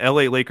 who is the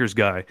LA Lakers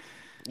guy,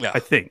 I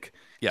think.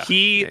 Yeah.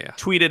 He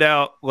tweeted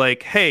out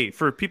like, "Hey,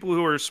 for people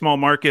who are small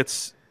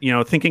markets,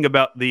 thinking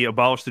about the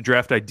abolish the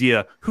draft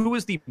idea, who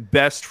is the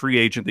best free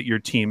agent that your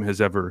team has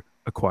ever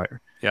acquired?"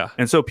 Yeah.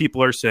 And so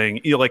people are saying,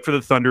 like for the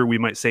Thunder, we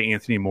might say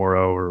Anthony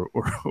Morrow or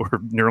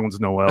Nerlens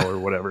Noel or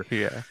whatever.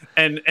 Yeah.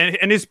 And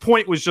his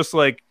point was just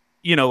like,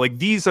 like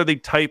these are the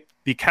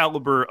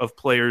caliber of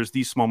players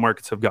these small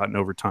markets have gotten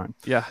over time.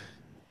 Yeah.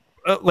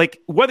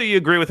 Like whether you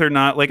agree with it or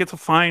not, like it's a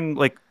fine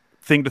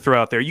thing to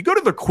throw out there. You go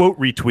to the quote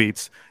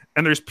retweets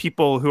and there's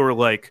people who are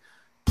like,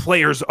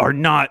 players are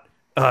not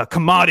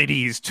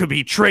commodities to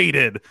be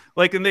traded.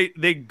 Like, and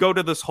they go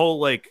to this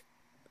whole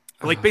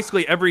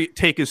basically every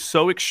take is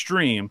so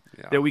extreme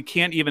that we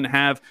can't even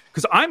have,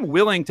 because I'm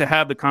willing to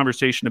have the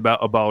conversation about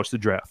abolish the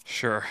draft.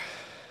 Sure.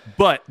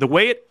 But the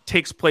way it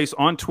takes place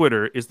on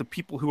Twitter is the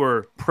people who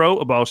are pro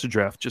abolish the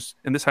draft,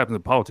 and this happens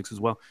in politics as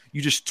well,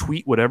 you just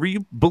tweet whatever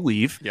you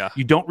believe. Yeah.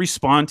 You don't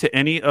respond to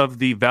any of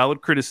the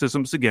valid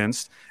criticisms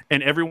against,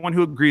 and everyone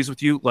who agrees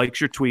with you likes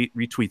your tweet,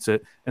 retweets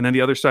it, and then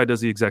the other side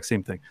does the exact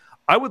same thing.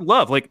 I would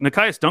love,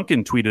 Nekias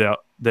Duncan tweeted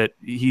out that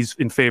he's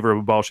in favor of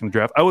abolishing the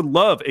draft. I would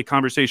love a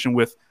conversation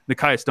with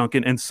Nekias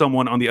Duncan and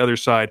someone on the other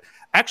side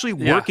actually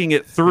working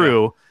it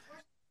through,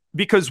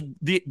 because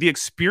the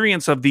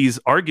experience of these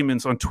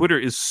arguments on Twitter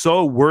is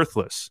so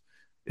worthless.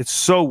 It's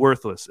so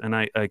worthless, and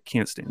I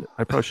can't stand it.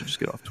 I probably should just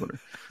get off Twitter,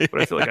 but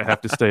I feel like I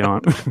have to stay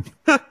on.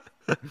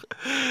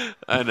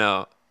 I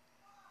know.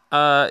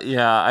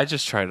 I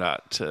just try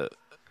not to.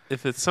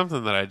 If it's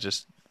something that I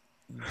just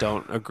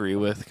don't agree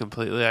with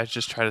completely, I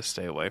just try to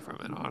stay away from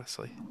it,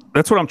 honestly.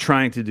 That's what I'm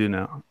trying to do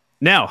now.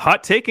 Now,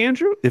 hot take,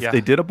 Andrew, if they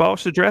did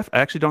abolish the draft, I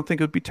actually don't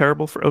think it would be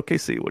terrible for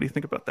OKC. What do you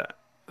think about that?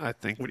 I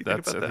think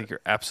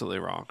you're absolutely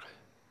wrong.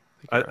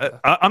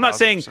 I'm not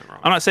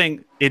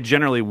saying it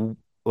generally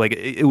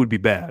it would be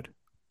bad,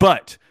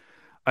 but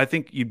I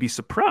think you'd be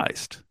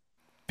surprised,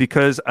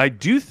 because I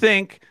do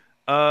think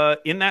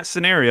in that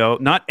scenario,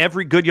 not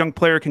every good young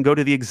player can go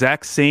to the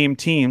exact same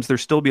teams. There'll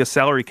still be a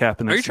salary cap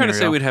in that. Are you trying to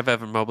say we'd have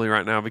Evan Mobley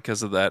right now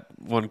because of that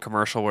one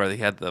commercial where he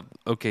had the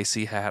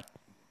OKC hat?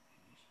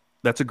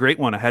 That's a great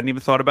one. I hadn't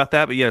even thought about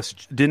that, but yes,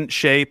 didn't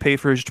Shea pay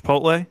for his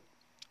Chipotle?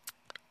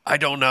 I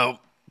don't know.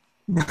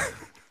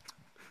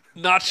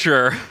 Not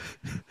sure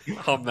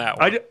on that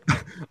one.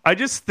 I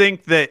just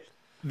think that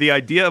the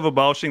idea of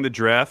abolishing the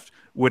draft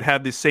would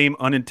have the same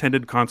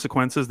unintended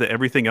consequences that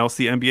everything else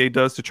the NBA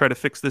does to try to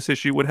fix this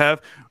issue would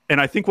have. And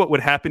I think what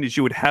would happen is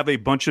you would have a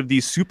bunch of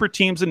these super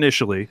teams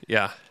initially.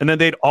 Yeah. And then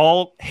they'd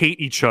all hate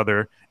each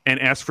other and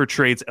ask for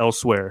trades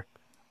elsewhere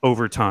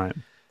over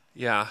time.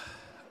 Yeah.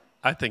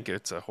 I think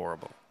it's a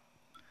horrible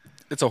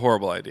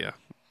idea.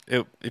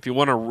 If you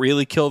want to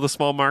really kill the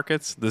small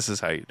markets, this is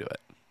how you do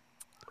it.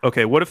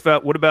 Okay, what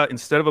about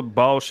instead of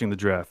abolishing the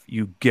draft,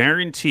 you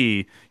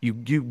guarantee you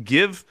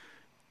give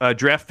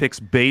draft picks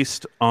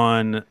based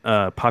on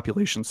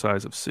population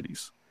size of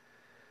cities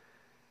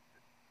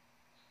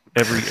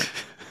every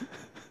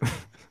year.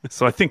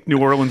 So I think New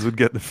Orleans would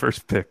get the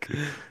first pick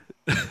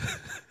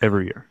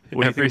every year.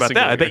 What do you think about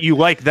that? I bet you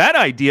like that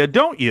idea,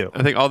 don't you?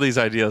 I think all these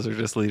ideas are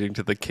just leading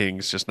to the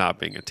Kings just not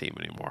being a team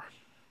anymore.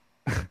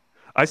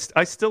 I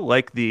still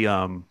like the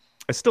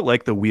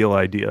wheel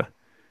idea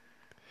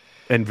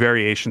and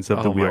variations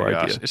of the wheel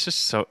idea. It's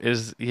just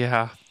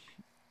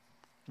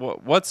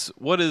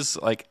what is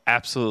like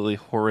absolutely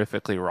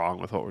horrifically wrong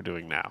with what we're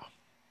doing now?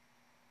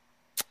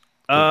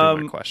 Would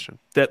be my question.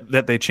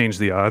 That they changed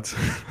the odds.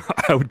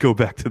 I would go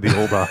back to the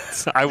old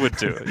odds. I would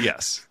too.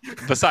 Yes.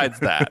 Besides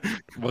that,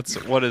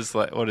 what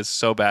is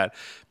so bad?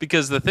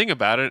 Because the thing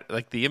about it,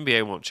 like the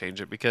NBA won't change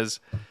it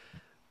because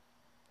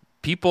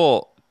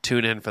people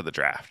tune in for the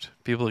draft.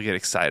 People get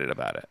excited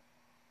about it.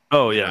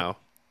 Oh yeah. You know?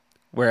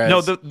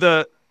 Whereas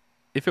no,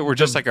 if it were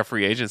just like a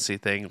free agency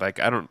thing, like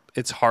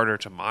it's harder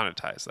to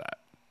monetize that.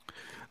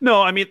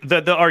 No, I mean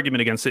the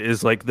argument against it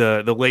is like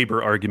the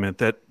labor argument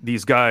that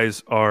these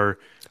guys are.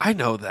 I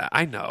know that.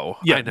 I know.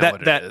 Yeah, I know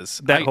what it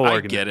is. That whole I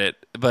argument. get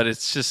it, but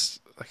it's just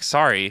like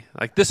sorry,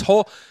 like this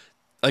whole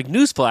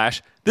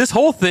newsflash. This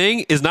whole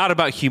thing is not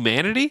about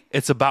humanity.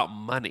 It's about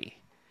money.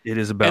 It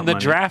is about and the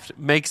money. draft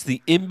makes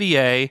the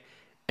NBA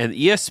and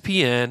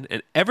ESPN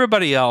and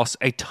everybody else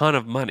a ton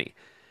of money.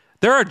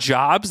 There are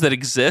jobs that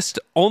exist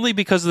only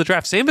because of the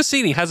draft. Sam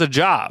Vecini has a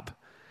job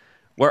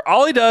where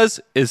all he does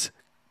is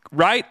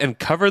write and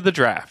cover the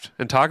draft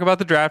and talk about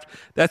the draft.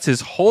 That's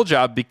his whole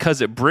job because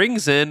it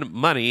brings in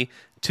money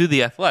to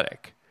The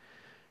Athletic.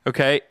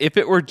 Okay? If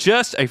it were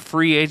just a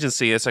free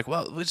agency, it's like,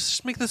 well, let's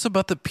just make this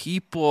about the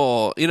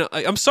people. You know,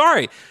 I'm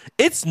sorry.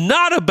 It's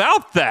not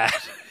about that.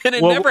 And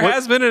it never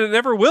has been and it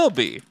never will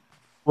be.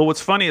 Well,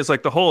 what's funny is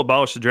like the whole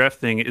abolish the draft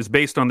thing is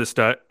based on this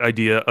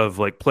idea of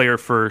like player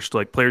first,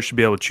 like players should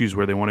be able to choose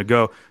where they want to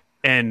go.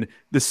 And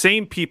the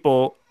same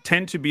people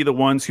tend to be the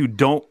ones who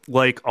don't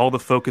like all the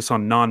focus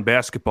on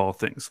non-basketball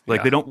things.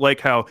 Like they don't like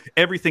how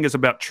everything is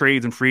about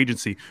trades and free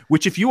agency,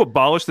 which if you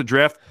abolish the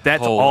draft,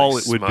 that's all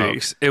it would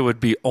be. It would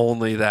be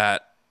only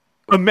that.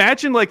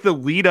 Imagine like the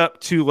lead up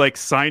to like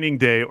signing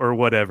day or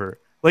whatever.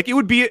 Like it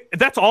would be,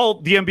 that's all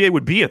the NBA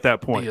would be at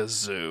that point. Be a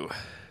zoo.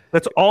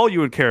 That's all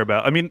you would care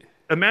about. I mean,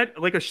 imagine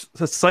like a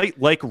site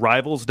like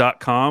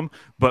Rivals.com,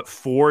 but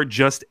for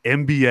just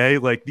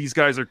NBA. Like these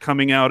guys are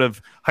coming out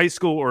of high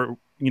school, or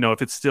you know,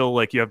 if it's still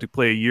like you have to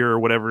play a year or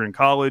whatever in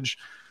college,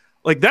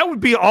 like that would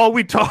be all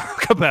we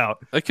talk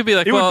about. It could be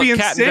like, it well, would be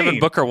Cat and insane. Devin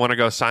Booker want to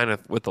go sign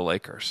with the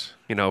Lakers,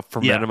 you know, for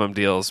minimum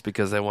deals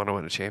because they want to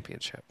win a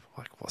championship.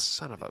 Like, well,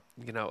 son of a,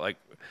 you know, like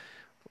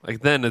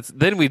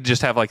then we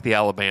just have like the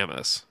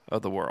Alabamas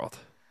of the world,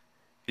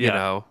 you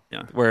know,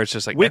 where it's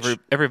just like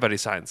everybody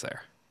signs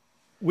there.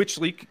 Which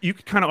you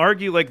could kind of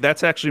argue like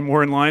that's actually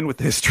more in line with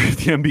the history of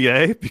the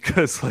NBA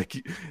because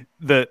like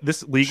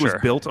this league was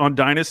built on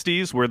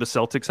dynasties where the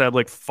Celtics had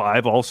like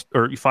five Hall of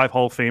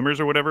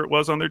Famers or whatever it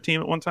was on their team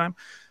at one time.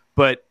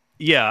 But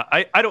yeah,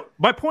 I don't.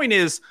 My point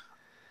is,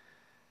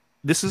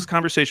 this is a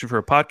conversation for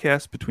a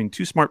podcast between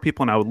two smart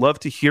people, and I would love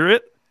to hear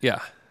it.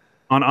 Yeah,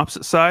 on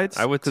opposite sides.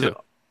 I would too.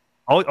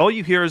 All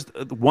you hear is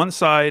one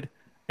side.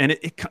 And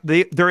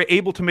they're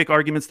able to make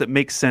arguments that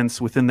make sense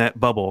within that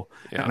bubble.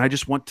 Yeah. And I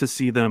just want to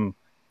see them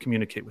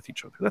communicate with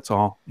each other. That's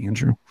all,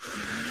 Andrew.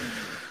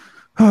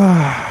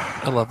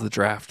 I love the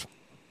draft.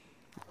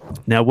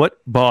 Now, what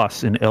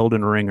boss in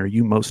Elden Ring are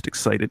you most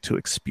excited to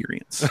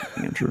experience,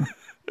 Andrew?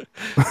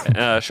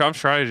 Shams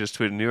Charania just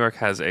tweeted, New York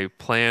has a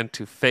plan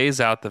to phase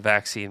out the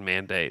vaccine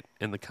mandate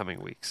in the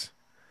coming weeks.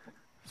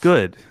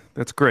 Good.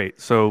 That's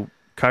great. So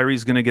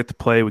Kyrie's going to get to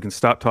play. We can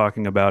stop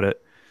talking about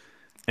it.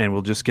 And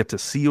we'll just get to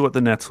see what the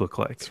Nets look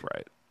like. That's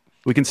right.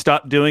 We can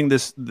stop doing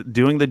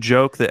the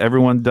joke that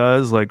everyone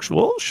does, like,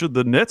 well, should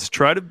the Nets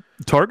try to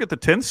target the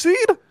 10th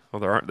seed? Well,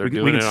 they're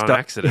doing it on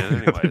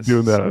accident anyways.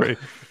 Doing that already.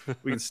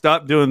 We can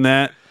stop doing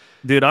that.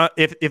 Dude,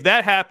 if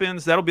that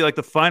happens, that'll be like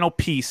the final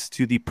piece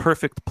to the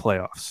perfect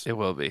playoffs. It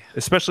will be.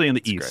 Especially in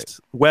the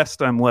East. Great.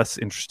 West, I'm less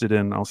interested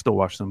in. I'll still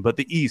watch them. But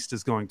the East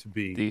is going to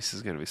be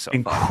so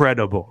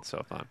incredible. Fun.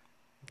 So fun.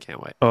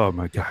 Can't wait. Oh,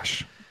 my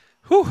gosh.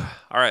 Whew.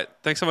 All right.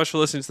 Thanks so much for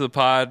listening to the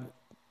pod.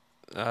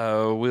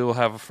 We will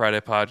have a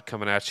Friday pod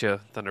coming at you.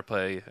 Thunder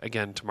play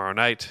again tomorrow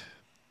night.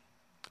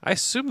 I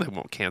assume they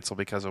won't cancel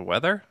because of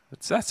weather.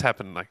 That's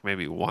happened like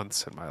maybe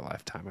once in my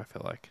lifetime, I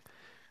feel like,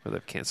 where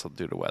they've canceled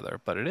due to weather.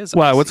 But it is.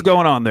 Wow, what's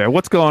going on there?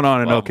 What's going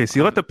on in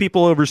OKC? Let the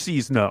people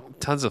overseas know.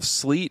 Tons of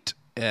sleet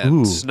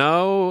and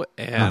snow,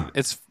 and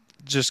it's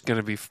just going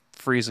to be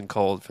freezing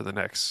cold for the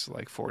next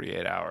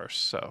 48 hours.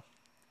 So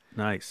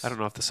nice. I don't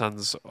know if the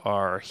Suns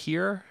are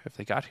here, if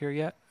they got here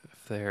yet,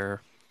 if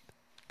they're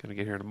going to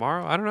get here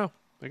tomorrow. I don't know.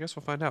 I guess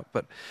we'll find out.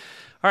 But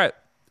all right.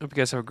 Hope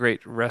you guys have a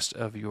great rest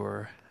of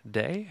your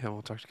day, and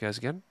we'll talk to you guys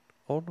again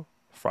on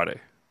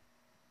Friday.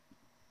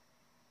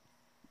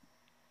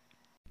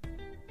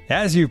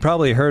 As you've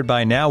probably heard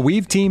by now,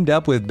 we've teamed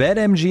up with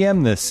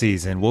BetMGM this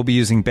season. We'll be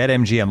using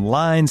BetMGM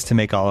lines to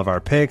make all of our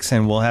picks,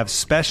 and we'll have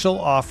special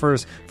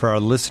offers for our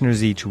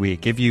listeners each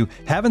week. If you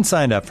haven't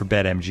signed up for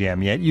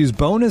BetMGM yet, use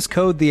bonus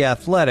code The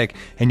Athletic,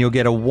 and you'll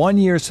get a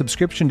 1-year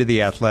subscription to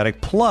The Athletic,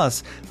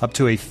 plus up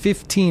to a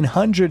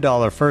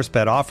 $1,500 first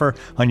bet offer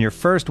on your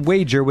first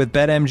wager with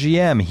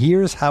BetMGM.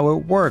 Here's how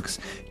it works.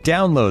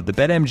 Download the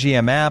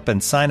BetMGM app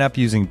and sign up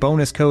using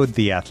bonus code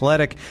The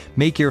Athletic.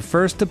 Make your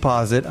first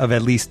deposit of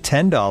at least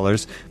 $10.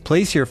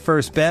 Place your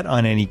first bet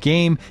on any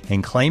game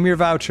and claim your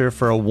voucher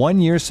for a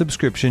 1-year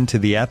subscription to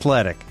The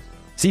Athletic.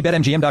 See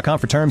BetMGM.com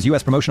for terms.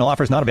 U.S. promotional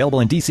offers not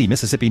available in D.C.,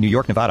 Mississippi, New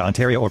York, Nevada,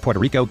 Ontario, or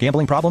Puerto Rico.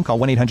 Gambling problem? Call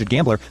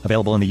 1-800-GAMBLER.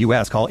 Available in the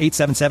U.S. Call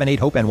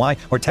 877-8-HOPE-NY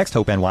or text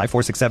HOPE-NY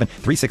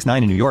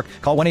 467-369 in New York.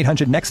 Call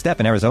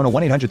 1-800-NEXT-STEP in Arizona.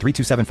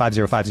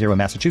 1-800-327-5050 in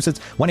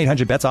Massachusetts.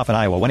 1-800-BETS-OFF in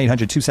Iowa.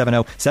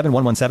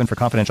 1-800-270-7117 for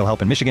confidential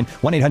help in Michigan.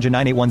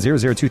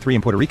 1-800-981-0023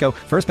 in Puerto Rico.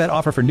 First bet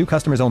offer for new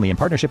customers only in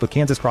partnership with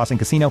Kansas Crossing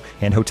Casino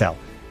and Hotel.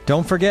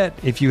 Don't forget,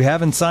 if you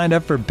haven't signed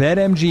up for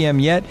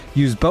BetMGM yet,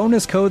 use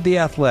bonus code The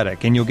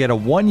Athletic, and you'll get a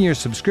 1-year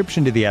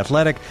subscription to The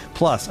Athletic,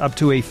 plus up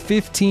to a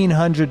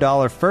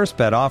 $1,500 first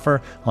bet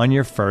offer on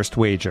your first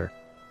wager.